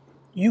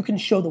 you can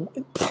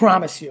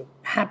promise you,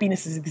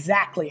 happiness is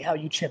exactly how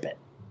you chip it.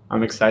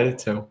 I'm excited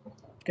to.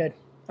 Good.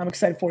 I'm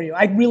excited for you.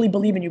 I really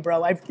believe in you,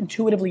 bro. I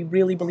intuitively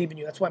really believe in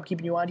you. That's why I'm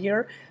keeping you on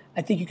here.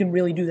 I think you can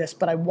really do this,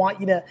 but I want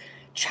you to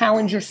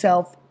challenge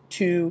yourself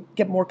to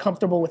get more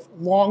comfortable with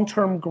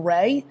long-term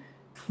gray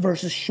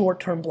versus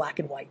short-term black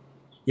and white.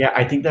 Yeah,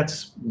 I think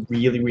that's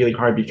really, really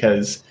hard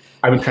because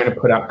I've been trying to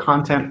put out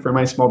content for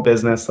my small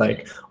business,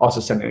 like also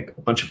sending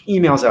a bunch of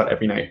emails out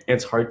every night. And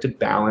it's hard to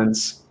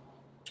balance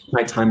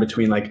my time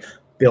between like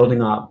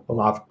building up a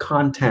lot of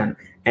content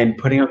and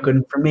putting out good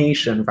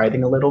information,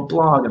 writing a little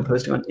blog and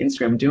posting on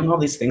Instagram, doing all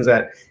these things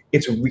that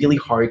it's really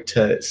hard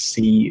to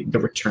see the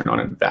return on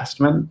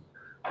investment,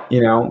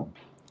 you know?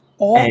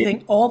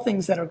 All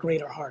things that are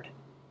great are hard.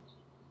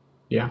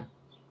 Yeah.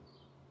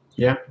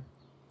 Yeah.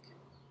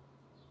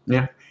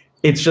 Yeah.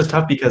 It's just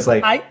tough because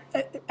like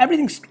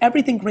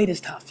everything great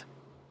is tough.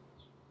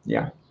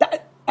 Yeah.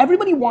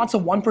 Everybody wants a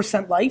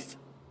 1% life,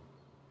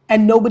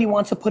 and nobody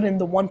wants to put in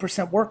the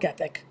 1% work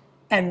ethic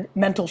and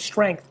mental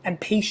strength and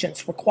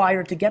patience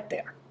required to get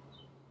there.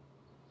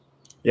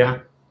 Yeah.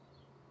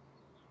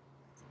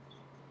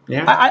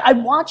 Yeah. I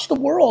watch the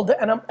world,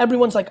 and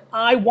everyone's like,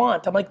 I'm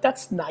like,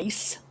 that's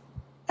nice.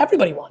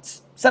 Everybody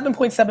wants.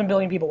 7.7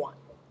 billion people want.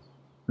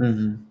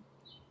 Mm-hmm.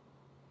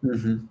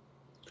 Mm-hmm.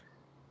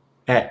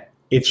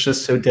 It's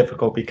just so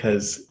difficult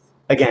because,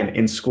 again,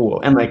 in school,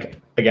 and like,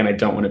 again, I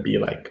don't want to be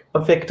like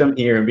a victim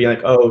here and be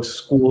like, oh,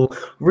 school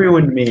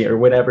ruined me or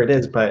whatever it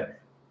is, but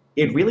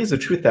it really is the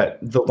truth that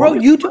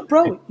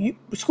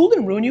school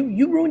didn't ruin you.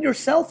 You ruined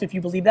yourself if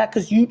you believe that,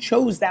 because you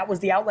chose that was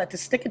the outlet to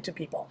stick it to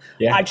people.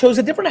 Yeah. I chose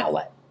a different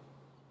outlet.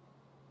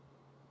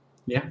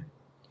 Yeah.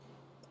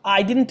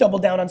 I didn't double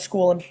down on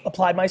school and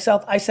apply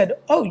myself. I said,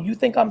 oh, you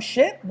think I'm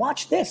shit?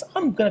 Watch this.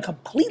 I'm going to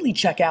completely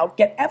check out,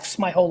 get Fs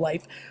my whole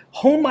life,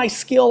 hone my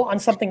skill on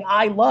something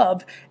I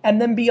love, and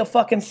then be a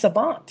fucking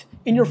savant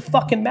in your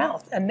fucking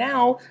mouth. And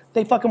now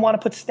they fucking want to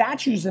put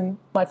statues in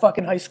my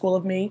fucking high school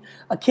of me,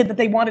 a kid that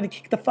they wanted to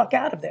kick the fuck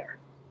out of there.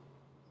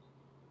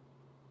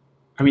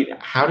 I mean,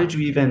 how did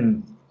you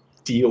even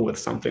deal with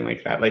something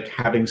like that? Like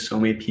having so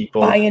many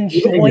people. I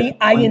enjoy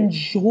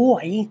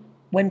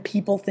when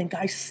people think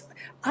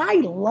I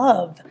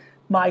love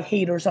my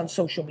haters on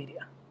social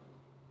media.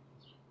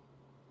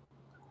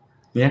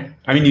 Yeah.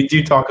 I mean, you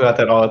do talk about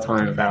that all the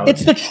time about.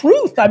 It's the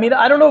truth. I mean,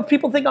 I don't know if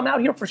people think I'm out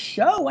here for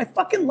show. I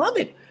fucking love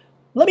it.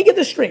 Let me get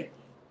this straight.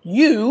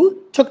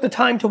 You took the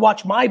time to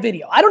watch my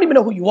video. I don't even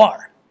know who you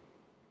are.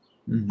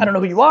 Mm-hmm. I don't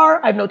know who you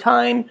are. I have no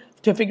time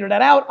to figure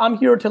that out. I'm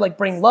here to like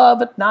bring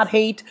love, not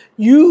hate.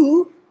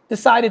 You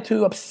decided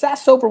to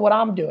obsess over what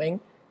I'm doing.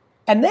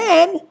 And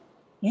then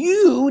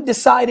you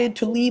decided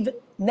to leave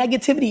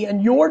negativity,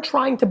 and you're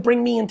trying to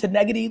bring me into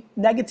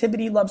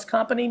negativity loves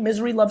company,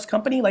 misery loves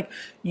company. Like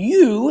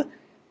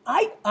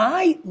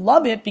I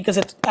love it because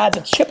it adds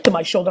a chip to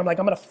my shoulder. I'm like,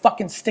 I'm going to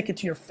fucking stick it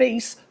to your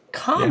face,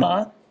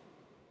 comma.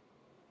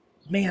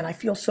 Yeah. Man, I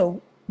feel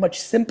so much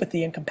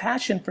sympathy and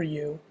compassion for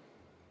you.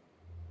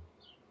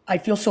 I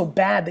feel so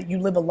bad that you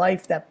live a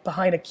life that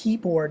behind a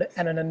keyboard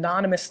and an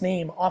anonymous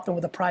name, often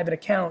with a private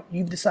account,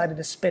 you've decided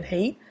to spit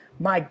hate.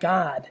 My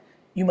God,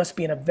 you must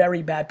be in a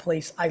very bad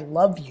place. I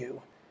love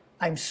you.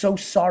 I'm so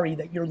sorry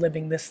that you're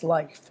living this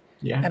life.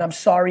 Yeah. And I'm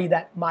sorry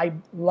that my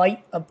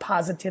light of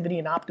positivity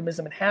and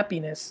optimism and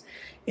happiness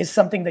is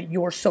something that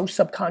you're so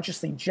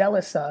subconsciously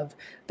jealous of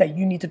that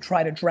you need to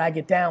try to drag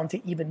it down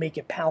to even make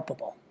it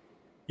palpable.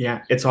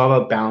 Yeah, it's all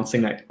about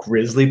balancing that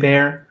grizzly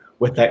bear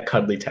with that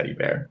cuddly teddy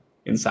bear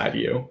inside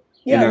you.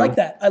 Yeah, you know? I like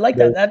that. I like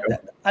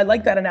that. I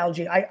like that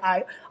analogy.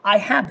 I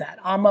have that.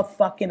 I'm a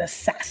fucking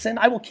assassin.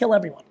 I will kill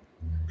everyone.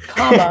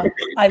 Comma,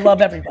 I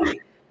love everybody.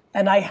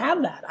 And I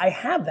have that.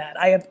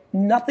 I have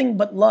nothing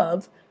but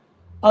love,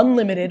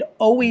 unlimited,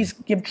 always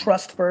give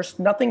trust first.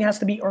 Nothing has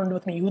to be earned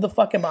with me. Who the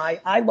fuck am I?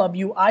 I love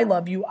you. I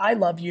love you. I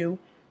love you.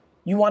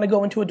 You want to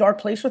go into a dark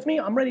place with me?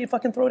 I'm ready to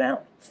fucking throw down.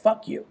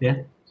 Fuck you. Yeah.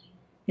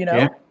 You know?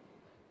 Yeah.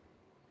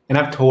 And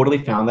I've totally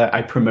found that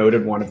I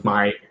promoted one of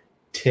my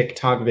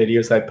TikTok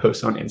videos that I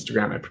post on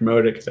Instagram. I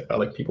promoted it because I felt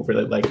like people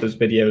really like those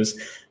videos.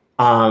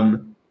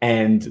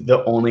 And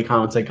the only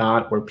comments I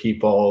got were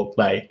people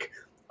like,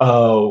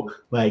 oh,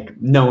 like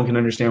no one can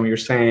understand what you're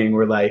saying,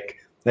 or like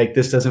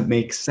this doesn't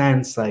make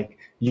sense, like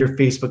your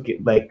Facebook,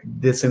 like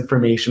this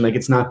information, like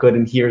it's not good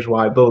and here's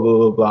why, blah blah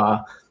blah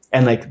blah.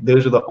 And like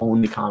those are the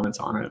only comments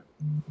on it.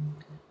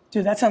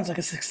 Dude, that sounds like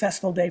a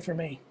successful day for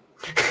me.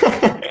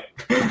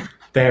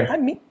 Fair.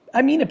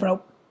 I mean it,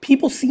 bro.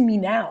 People see me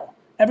now.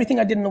 Everything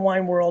I did in the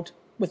wine world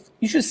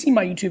you should see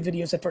my YouTube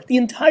videos at first. The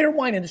entire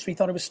wine industry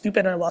thought it was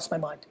stupid and I lost my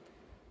mind.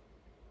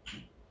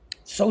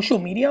 Social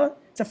media,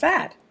 it's a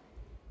fad.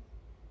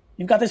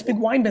 You've got this big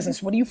wine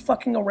business. What are you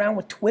fucking around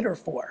with Twitter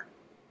for?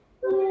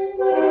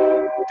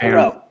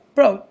 Damn.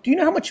 Bro, do you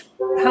know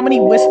how many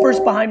whispers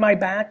behind my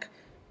back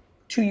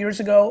 2 years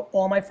ago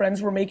all my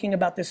friends were making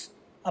about this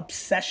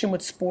obsession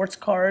with sports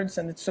cards,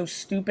 and it's so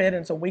stupid and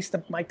it's a waste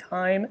of my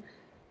time?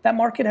 That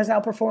market has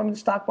outperformed the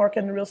stock market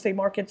and the real estate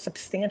market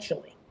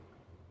substantially.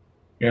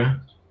 Yeah.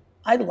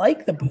 I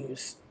like the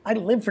booze. I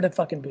live for the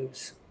fucking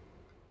booze.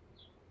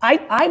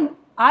 I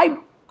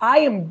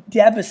am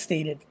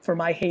devastated for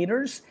my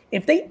haters.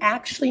 If they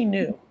actually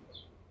knew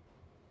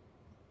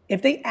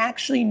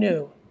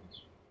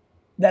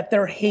that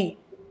their hate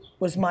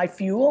was my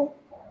fuel,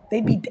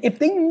 if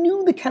they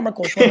knew the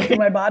chemicals running through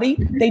my body,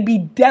 they'd be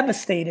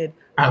devastated.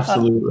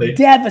 Absolutely.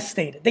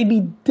 Devastated. They'd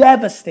be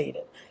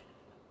devastated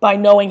by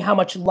knowing how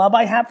much love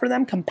I have for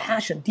them,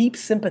 compassion, deep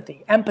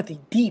sympathy, empathy,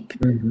 deep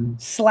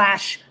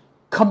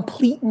 /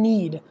 complete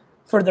need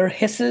for their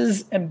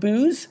hisses and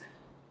booze,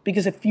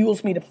 because it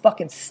fuels me to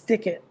fucking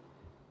stick it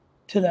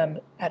to them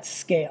at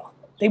scale.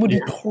 They would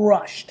be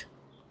crushed,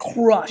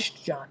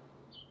 John.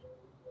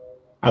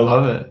 I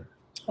love it.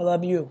 I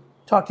love you.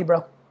 Talk to you,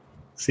 bro.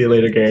 See you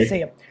later, Gary. See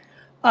you.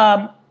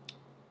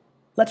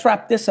 Let's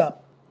wrap this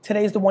up.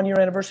 Today is the 1 year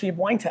anniversary of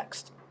Wine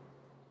Text.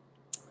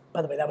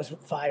 By the way, that was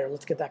fire.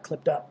 Let's get that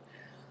clipped up.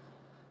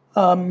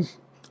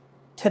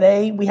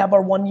 Today we have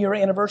our 1 year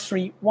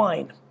anniversary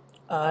wine.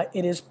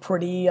 It is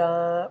pretty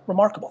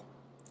remarkable.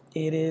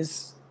 It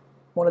is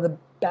one of the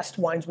best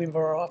wines we've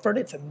ever offered.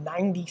 It's a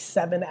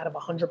 97 out of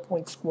 100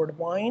 point scored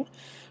wine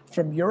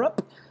from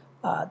Europe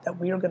that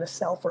we are going to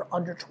sell for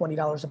under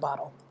 $20 a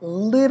bottle.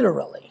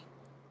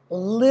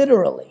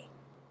 Literally,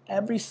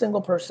 every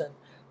single person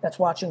that's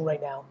watching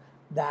right now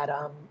that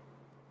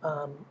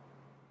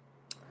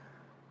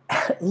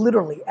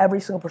literally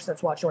every single person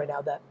that's watching right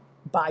now that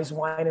buys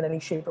wine in any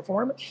shape or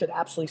form should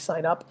absolutely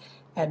sign up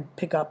and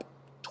pick up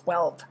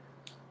 12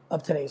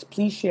 of today's.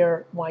 Please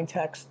share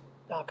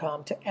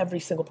winetext.com to every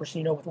single person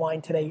you know with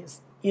wine. Today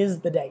is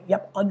the day.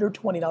 Yep, under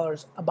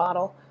 $20 a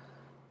bottle.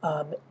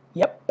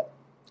 Yep,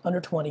 under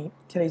 20.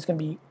 Today's going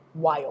to be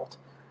wild.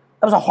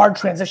 That was a hard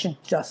transition,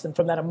 Justin,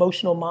 from that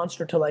emotional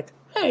monster to like,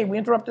 hey, we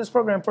interrupt this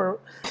program for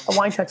a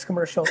Wine Text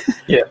commercial.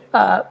 Yeah.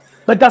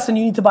 But Dustin,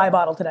 you need to buy a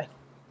bottle today.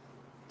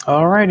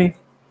 Alrighty.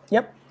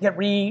 Yep, get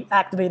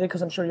reactivated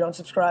because I'm sure you're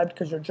unsubscribed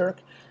because you're a jerk.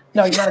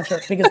 No, you're not a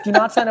jerk because do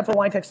not sign up for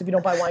Wine Text if you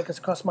don't buy wine because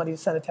it costs money to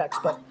send a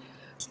text. But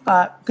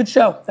good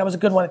show. That was a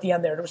good one at the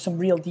end there. There was some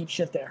real deep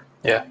shit there.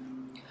 Yeah.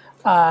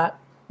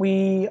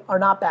 We are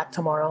not back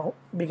tomorrow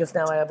because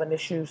now I have an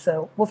issue.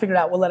 So we'll figure it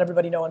out. We'll let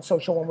everybody know on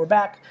social when we're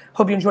back.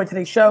 Hope you enjoyed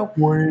today's show.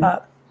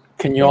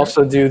 Can you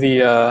also do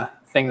the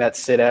thing that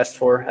Sid asked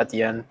for at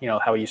the end? You know,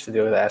 how we used to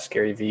do with Ask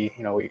Gary V.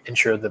 You know, we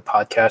insure the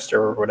podcaster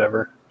or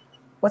whatever.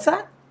 What's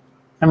that?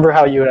 Remember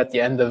how you would at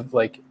the end of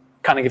like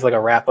kind of give like a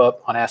wrap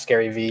up on Ask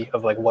Gary V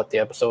of like what the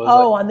episode was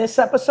like? On this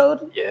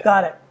episode? Yeah.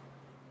 Got it.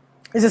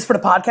 Is this for the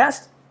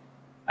podcast?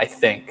 I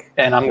think.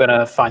 And I'm going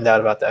to find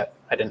out about that.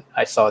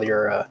 I saw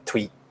your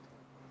tweet,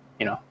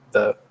 you know,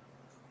 the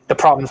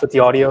problems with the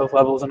audio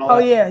levels and all that. Oh,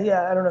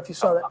 yeah. I don't know if you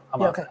saw that.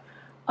 Yeah, okay.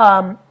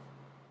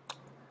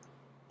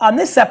 On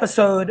this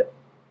episode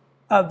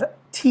of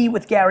Tea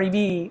with Gary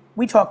V,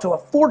 we talked to a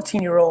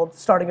 14-year-old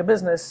starting a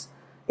business,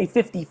 a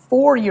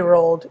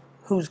 54-year-old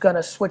who's going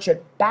to switch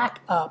it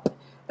back up,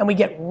 and we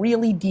get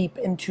really deep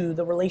into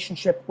the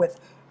relationship with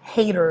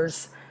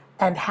haters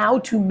and how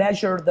to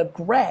measure the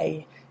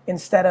gray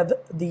instead of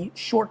the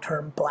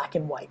short-term black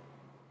and white.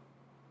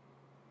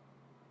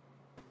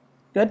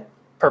 Good?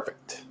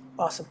 Perfect.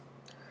 Awesome.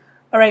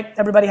 All right,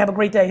 everybody, have a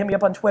great day. Hit me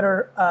up on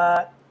Twitter.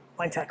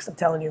 Wine Text, I'm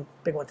telling you,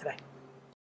 big one today.